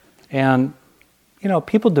is? And,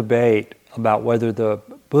 people debate about whether the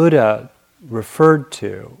Buddha referred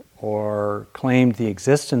to or claimed the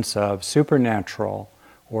existence of supernatural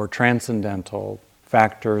or transcendental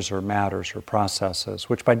factors or matters or processes,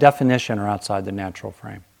 which by definition are outside the natural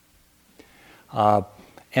frame.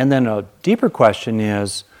 And then a deeper question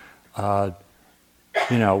is,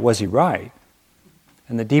 was he right?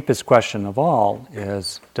 And the deepest question of all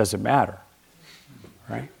is, does it matter?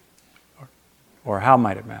 Right? Or how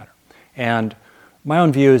might it matter? And my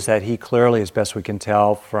own view is that he clearly, as best we can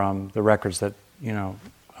tell from the records that,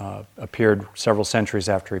 appeared several centuries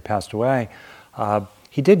after he passed away,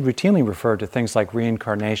 he did routinely refer to things like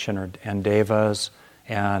reincarnation and devas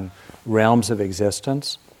and realms of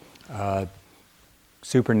existence.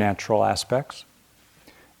 supernatural aspects.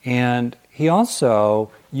 And he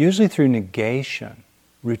also, usually through negation,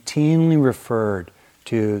 routinely referred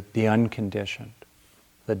to the unconditioned,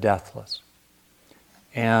 the deathless.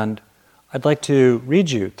 And I'd like to read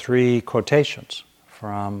you 3 quotations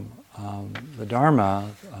from the Dharma,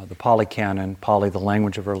 the Pali Canon, Pali, the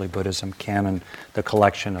language of early Buddhism, Canon, the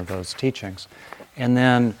collection of those teachings, and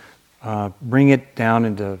then bring it down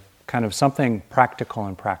into kind of something practical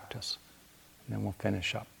in practice. And then we'll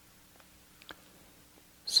finish up.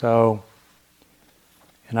 So,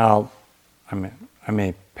 and I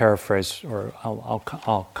may paraphrase, or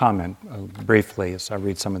I'll comment briefly as I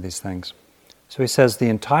read some of these things. So he says, the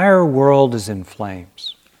entire world is in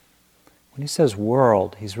flames. When he says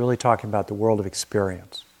world, he's really talking about the world of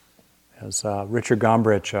experience. As Richard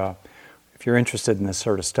Gombrich, if you're interested in this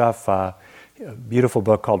sort of stuff, a beautiful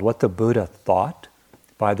book called What the Buddha Thought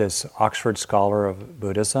by this Oxford scholar of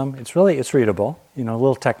Buddhism. It's readable, a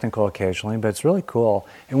little technical occasionally, but it's really cool.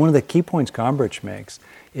 And one of the key points Gombrich makes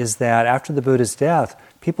is that after the Buddha's death,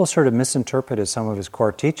 people sort of misinterpreted some of his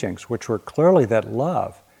core teachings, which were clearly that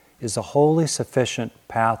love is a wholly sufficient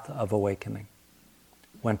path of awakening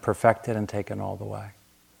when perfected and taken all the way.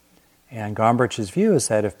 And Gombrich's view is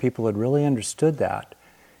that if people had really understood that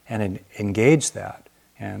and engaged that,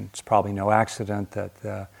 and it's probably no accident that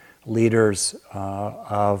the leaders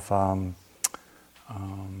of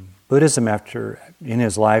Buddhism in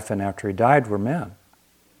his life and after he died were men.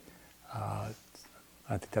 I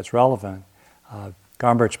think that's relevant.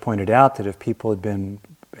 Gombrich pointed out that if people had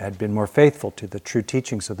been more faithful to the true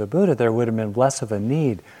teachings of the Buddha, there would have been less of a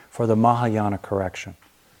need for the Mahayana correction,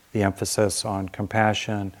 the emphasis on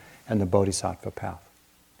compassion and the bodhisattva path.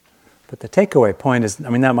 But the takeaway point is,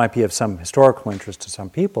 that might be of some historical interest to some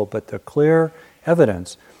people, but the clear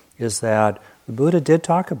evidence is that the Buddha did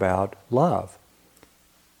talk about love,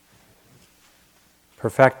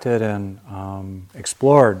 perfected and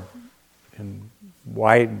explored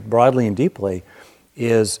broadly and deeply,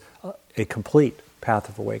 is a complete path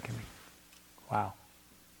of awakening. Wow.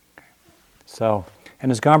 Okay. So,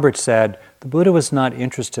 and as Gombrich said, the Buddha was not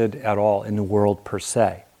interested at all in the world per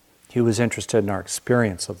se. He was interested in our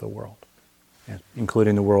experience of the world,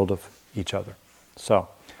 including the world of each other. So,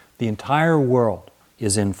 the entire world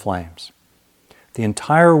is in flames. The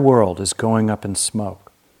entire world is going up in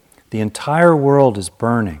smoke. The entire world is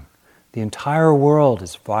burning. The entire world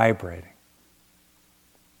is vibrating.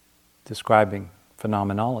 Describing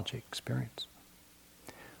phenomenology, experience.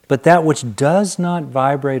 But that which does not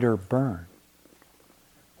vibrate or burn,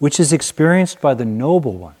 which is experienced by the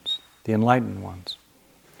noble ones, the enlightened ones,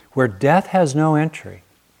 where death has no entry,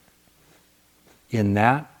 in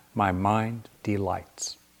that my mind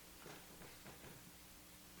delights.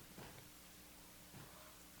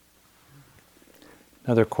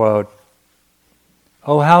 Another quote,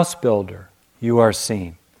 "O house builder, you are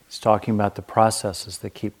seen." He's talking about the processes that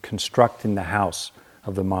keep constructing the house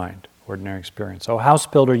of the mind, ordinary experience. "O house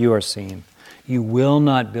builder, you are seen. You will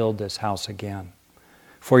not build this house again,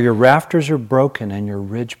 for your rafters are broken and your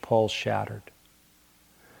ridgepole shattered.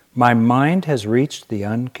 My mind has reached the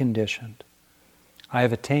unconditioned. I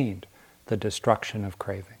have attained the destruction of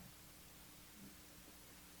craving."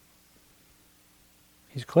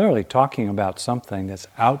 He's clearly talking about something that's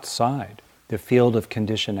outside the field of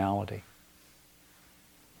conditionality,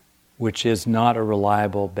 which is not a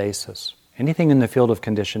reliable basis. Anything in the field of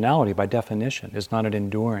conditionality, by definition, is not an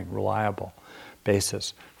enduring, reliable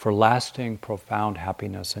basis for lasting, profound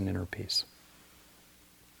happiness and inner peace.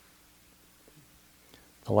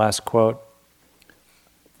 The last quote,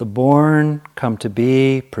 "The born come to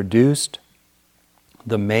be, produced,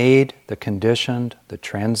 the made, the conditioned, the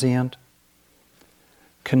transient,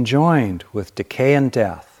 conjoined with decay and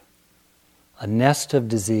death, a nest of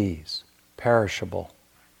disease, perishable,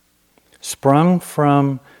 sprung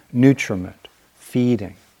from nutriment,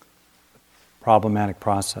 feeding, problematic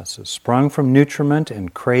processes, sprung from nutriment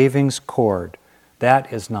and cravings cord,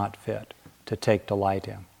 that is not fit to take delight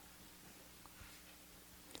in.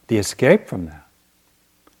 The escape from that,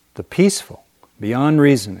 the peaceful, beyond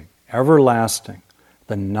reasoning, everlasting,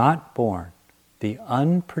 the not born, the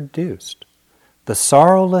unproduced, the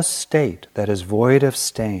sorrowless state that is void of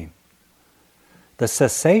stain, the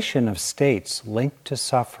cessation of states linked to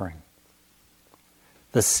suffering,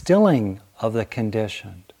 the stilling of the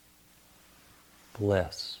conditioned,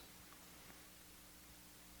 bliss."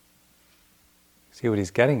 See what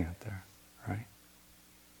he's getting at there, right?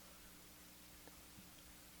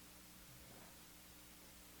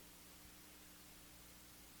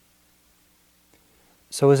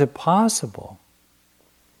 So is it possible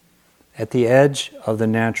at the edge of the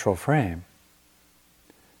natural frame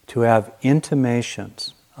to have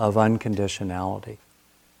intimations of unconditionality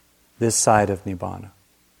this side of Nibbana.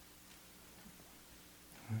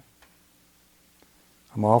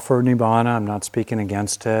 I'm all for Nibbana. I'm not speaking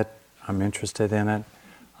against it. I'm interested in it.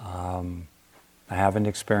 I haven't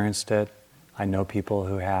experienced it. I know people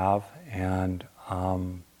who have, and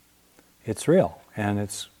it's real, and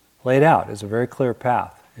it's laid out as a very clear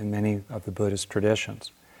path in many of the Buddhist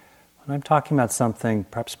traditions. And I'm talking about something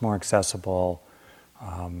perhaps more accessible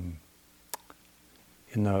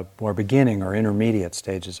in the more beginning or intermediate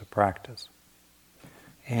stages of practice.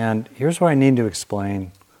 And here's where I need to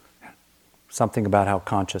explain something about how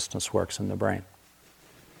consciousness works in the brain.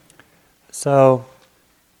 So,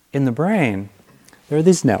 in the brain, there are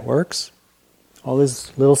these networks, all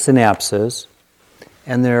these little synapses,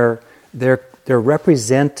 and they're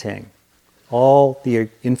representing all the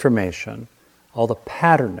information, all the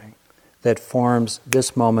patterning that forms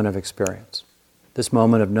this moment of experience. This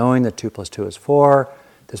moment of knowing that 2 + 2 is 4,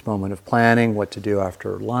 this moment of planning what to do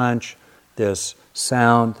after lunch, this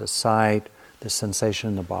sound, the sight, the sensation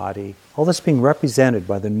in the body, all this being represented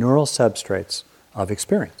by the neural substrates of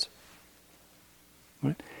experience.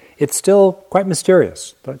 Right? It's still quite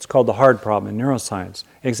mysterious. It's called the hard problem in neuroscience.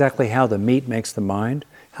 Exactly how the meat makes the mind.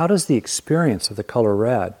 How does the experience of the color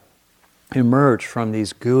red emerge from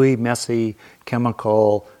these gooey, messy,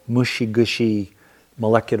 chemical, mushy-gushy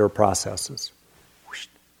molecular processes?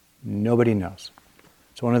 Nobody knows.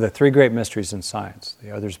 It's one of the 3 great mysteries in science.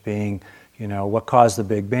 The others being, what caused the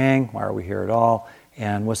Big Bang? Why are we here at all?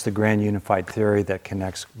 And what's the grand unified theory that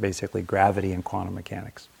connects basically gravity and quantum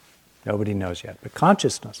mechanics? Nobody knows yet. But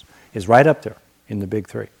consciousness is right up there in the big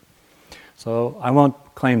 3. So I won't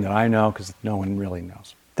claim that I know because no one really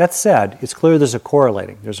knows. That said, it's clear there's a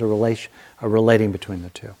correlating. There's a relating between the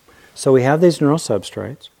two. So we have these neural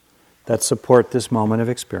substrates that support this moment of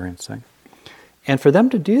experiencing. And for them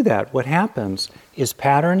to do that, what happens is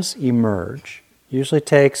patterns emerge. Usually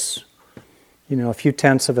takes, a few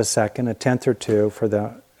tenths of a second, a tenth or two, for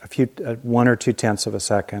 1 or 2 tenths of a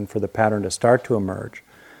second for the pattern to start to emerge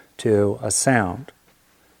to a sound.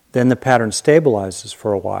 Then the pattern stabilizes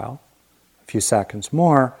for a while, a few seconds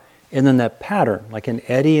more, and then that pattern, like an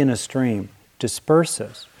eddy in a stream,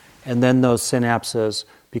 disperses. And then those synapses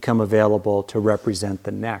become available to represent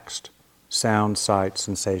the next sound, sight,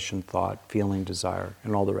 sensation, thought, feeling, desire,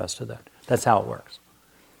 and all the rest of that. That's how it works.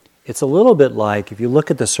 It's a little bit like if you look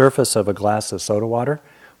at the surface of a glass of soda water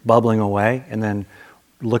bubbling away and then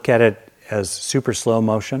look at it as super slow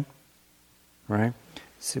motion, right?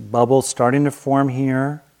 See bubbles starting to form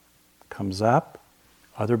here, comes up,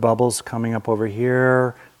 other bubbles coming up over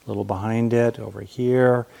here, a little behind it, over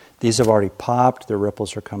here. These have already popped, the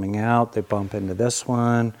ripples are coming out, they bump into this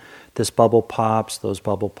one, this bubble pops, those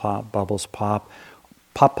bubbles pop,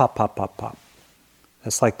 pop, pop, pop, pop, pop.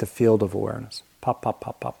 That's like the field of awareness. Pop, pop,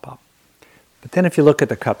 pop, pop, pop. But then if you look at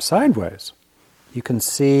the cup sideways, you can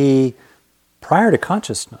see prior to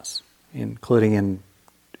consciousness, including in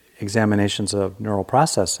examinations of neural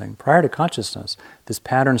processing, prior to consciousness, this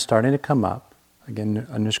pattern starting to come up. Again,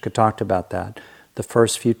 Anushka talked about that. The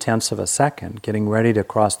first few tenths of a second, getting ready to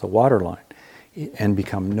cross the waterline and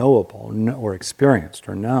become knowable or experienced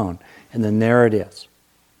or known. And then there it is.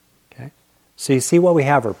 Okay? So you see what we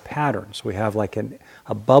have are patterns. We have like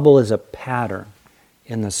a bubble is a pattern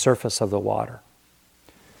in the surface of the water.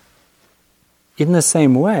 In the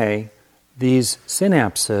same way, these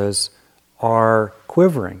synapses are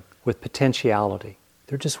quivering with potentiality.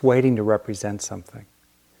 They're just waiting to represent something.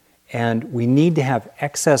 And we need to have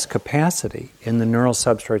excess capacity in the neural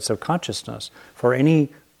substrates of consciousness for any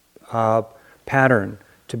pattern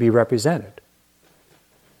to be represented.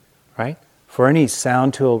 Right? For any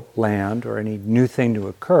sound to land or any new thing to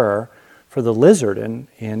occur, for the lizard and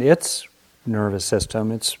its nervous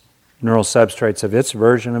system, its neural substrates of its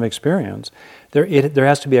version of experience, there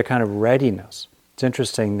has to be a kind of readiness. It's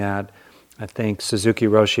interesting that I think Suzuki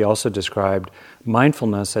Roshi also described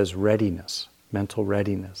mindfulness as readiness, mental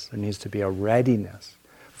readiness. There needs to be a readiness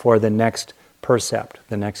for the next percept,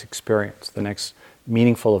 the next experience, the next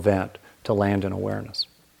meaningful event to land in awareness.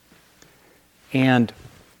 And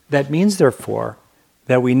that means, therefore,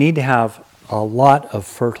 that we need to have a lot of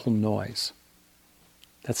fertile noise.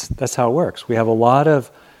 That's how it works. We have a lot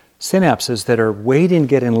of synapses that are waiting to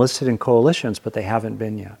get enlisted in coalitions, but they haven't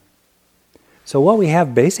been yet. So what we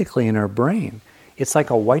have basically in our brain, it's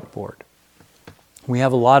like a whiteboard. We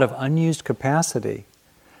have a lot of unused capacity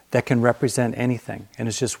that can represent anything, and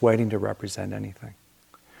it's just waiting to represent anything.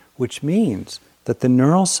 Which means that the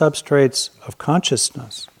neural substrates of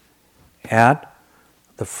consciousness at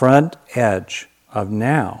the front edge of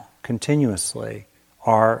now, continuously,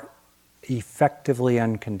 are effectively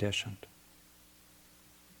unconditioned.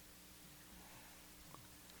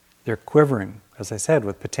 They're quivering, as I said,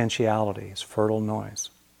 with potentialities, fertile noise.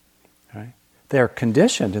 Right? They're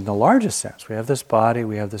conditioned in the largest sense. We have this body,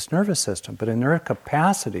 we have this nervous system, but in their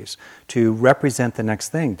capacities to represent the next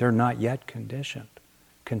thing, they're not yet conditioned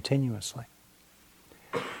continuously.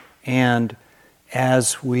 And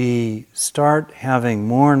as we start having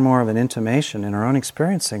more and more of an intimation in our own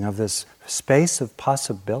experiencing of this space of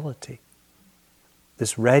possibility,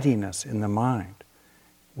 this readiness in the mind,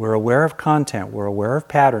 we're aware of content, we're aware of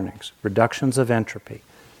patternings, reductions of entropy,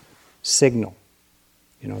 signal,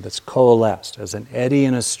 that's coalesced. As an eddy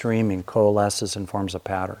in a streaming coalesces and forms a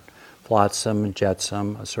pattern. Flotsam,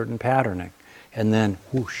 jetsam, a certain patterning. And then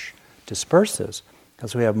whoosh, disperses.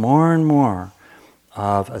 As we have more and more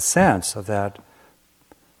of a sense of that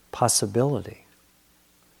possibility.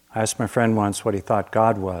 I asked my friend once what he thought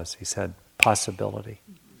God was. He said, possibility.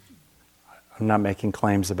 I'm not making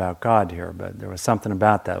claims about God here, but there was something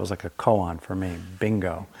about that. It was like a koan for me.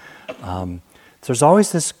 Bingo. So there's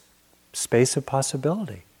always this space of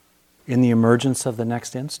possibility in the emergence of the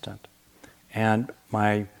next instant. And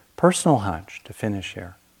my personal hunch, to finish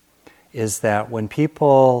here, is that when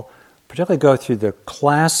people particularly go through the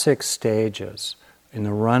classic stages in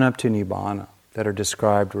the run-up to Nibbana that are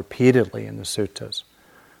described repeatedly in the suttas,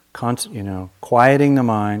 quieting the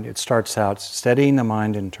mind, it starts out steadying the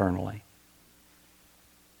mind internally,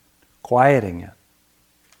 quieting it,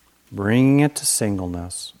 bringing it to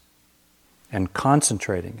singleness, and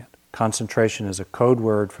concentrating it. Concentration is a code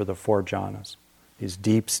word for the 4 jhanas, these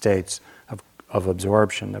deep states of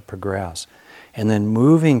absorption that progress. And then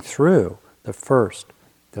moving through the first,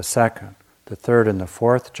 the second, the third, and the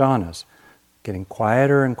fourth jhanas, getting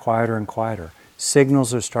quieter and quieter and quieter.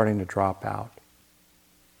 Signals are starting to drop out.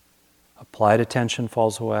 Applied attention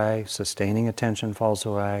falls away, sustaining attention falls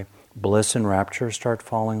away, bliss and rapture start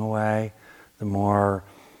falling away, the more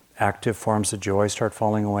active forms of joy start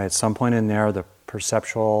falling away. At some point in there, the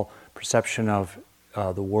perception of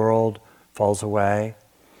the world falls away.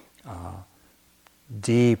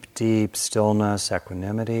 Deep, deep stillness,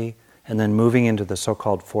 equanimity, and then moving into the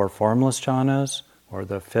so-called 4 formless jhanas, or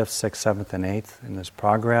the 5th, 6th, 7th, and 8th in this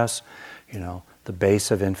progress, the base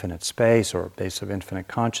of infinite space, or base of infinite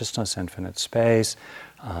consciousness, infinite space,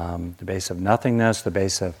 the base of nothingness, the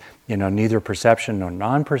base of neither perception nor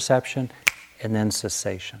non-perception, and then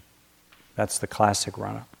cessation. That's the classic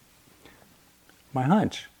run-up. My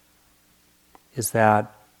hunch is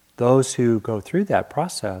that those who go through that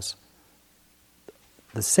process,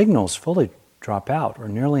 the signals fully drop out, or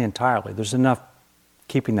nearly entirely. There's enough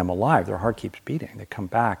keeping them alive. Their heart keeps beating. They come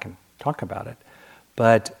back and talk about it.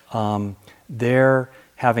 But they're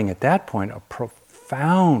having at that point a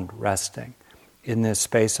profound resting in this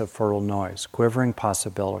space of fertile noise, quivering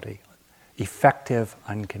possibility, effective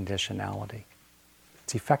unconditionality.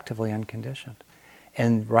 It's effectively unconditioned.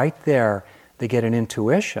 And right there, they get an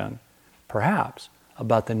intuition, perhaps,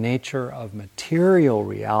 about the nature of material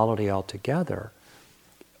reality altogether.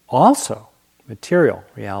 Also, material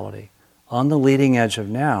reality on the leading edge of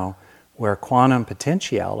now, where quantum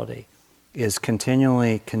potentiality is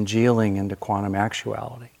continually congealing into quantum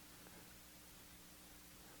actuality.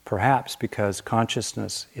 Perhaps because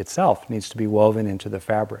consciousness itself needs to be woven into the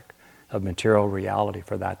fabric of material reality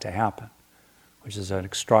for that to happen, which is an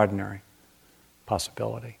extraordinary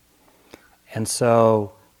possibility. And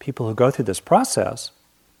so people who go through this process,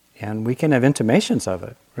 and we can have intimations of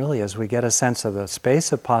it, really, as we get a sense of the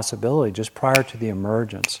space of possibility just prior to the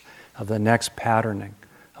emergence of the next patterning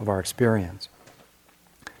of our experience.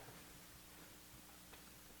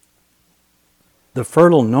 The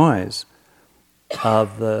fertile noise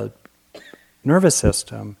of the nervous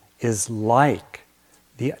system is like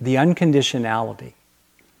the unconditionality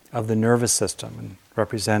of the nervous system, and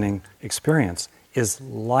representing experience, is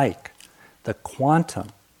like the quantum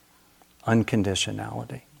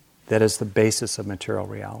unconditionality that is the basis of material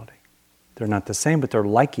reality. They're not the same, but they're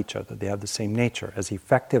like each other. They have the same nature as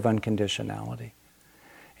effective unconditionality,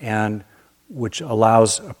 and which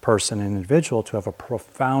allows a person, an individual, to have a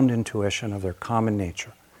profound intuition of their common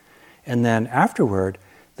nature. And then afterward,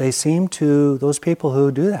 those people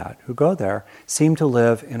who do that, who go there, seem to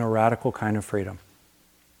live in a radical kind of freedom.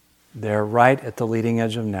 They're right at the leading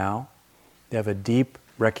edge of now. They have a deep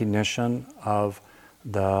recognition of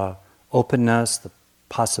the openness, the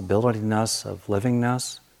possibilityness of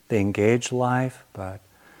livingness. They engage life, but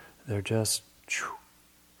they're just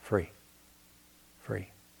free.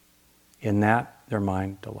 In that, their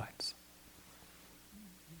mind delights.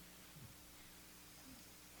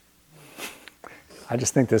 I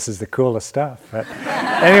just think this is the coolest stuff. But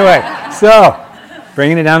anyway, so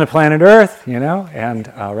bringing it down to planet Earth, and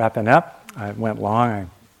wrapping up. I went long. I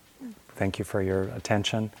thank you for your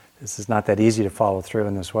attention. This is not that easy to follow through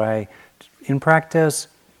in this way. In practice,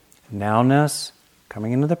 nowness,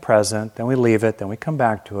 coming into the present, then we leave it, then we come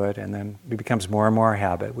back to it, and then it becomes more and more a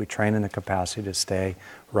habit. We train in the capacity to stay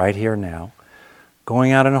right here now.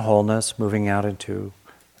 Going out in a wholeness, moving out into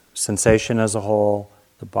sensation as a whole,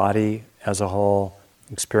 the body as a whole,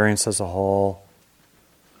 experience as a whole,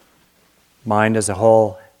 mind as a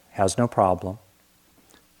whole has no problem.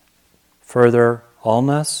 Further,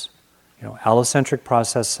 allness, allocentric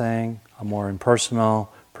processing, a more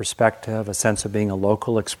impersonal perspective, a sense of being a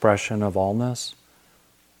local expression of allness.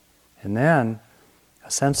 And then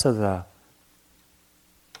a sense of the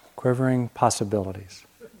quivering possibilities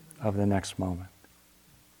of the next moment.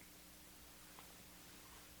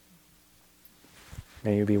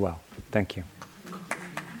 May you be well. Thank you.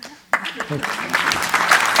 Thank you.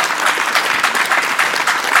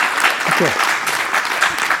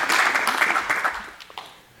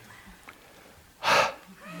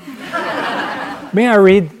 May I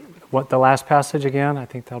read the last passage again? I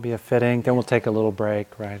think that'll be a fitting. Then we'll take a little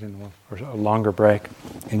break, right, or a longer break,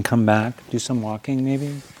 and come back, do some walking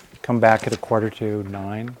maybe. Come back at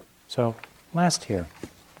 8:45. So last here.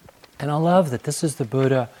 And I love that this is the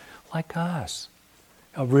Buddha like us.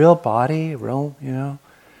 A real body, real,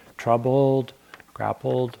 troubled,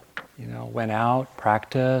 grappled, went out,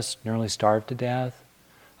 practiced, nearly starved to death.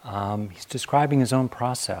 He's describing his own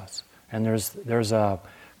process. And there's a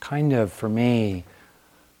kind of, for me,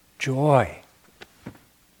 joy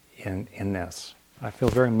in this. I feel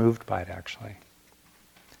very moved by it, actually.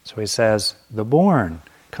 So he says, the born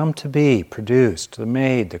come to be, produced, the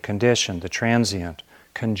made, the conditioned, the transient,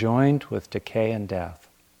 conjoined with decay and death.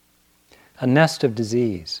 A nest of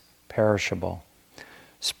disease, perishable,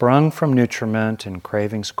 sprung from nutriment and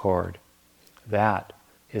craving's cord, that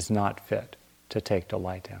is not fit to take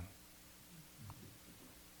delight in.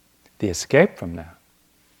 The escape from that,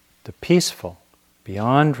 the peaceful,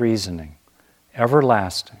 beyond reasoning,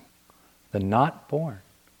 everlasting, the not born,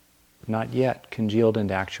 not yet congealed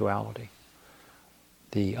into actuality,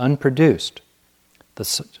 the unproduced,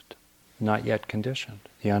 the not yet conditioned,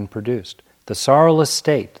 the unproduced, the sorrowless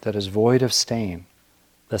state that is void of stain,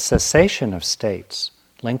 the cessation of states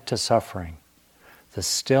linked to suffering, the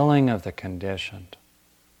stilling of the conditioned,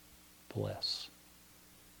 bliss.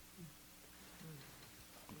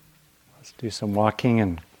 Let's do some walking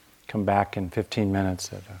and come back in 15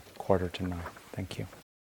 minutes at 8:45. Thank you.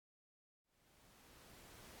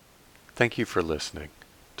 Thank you for listening.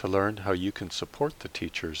 To learn how you can support the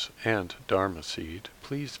teachers and Dharma Seed,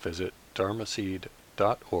 please visit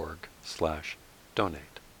dharmaseed.org/donate.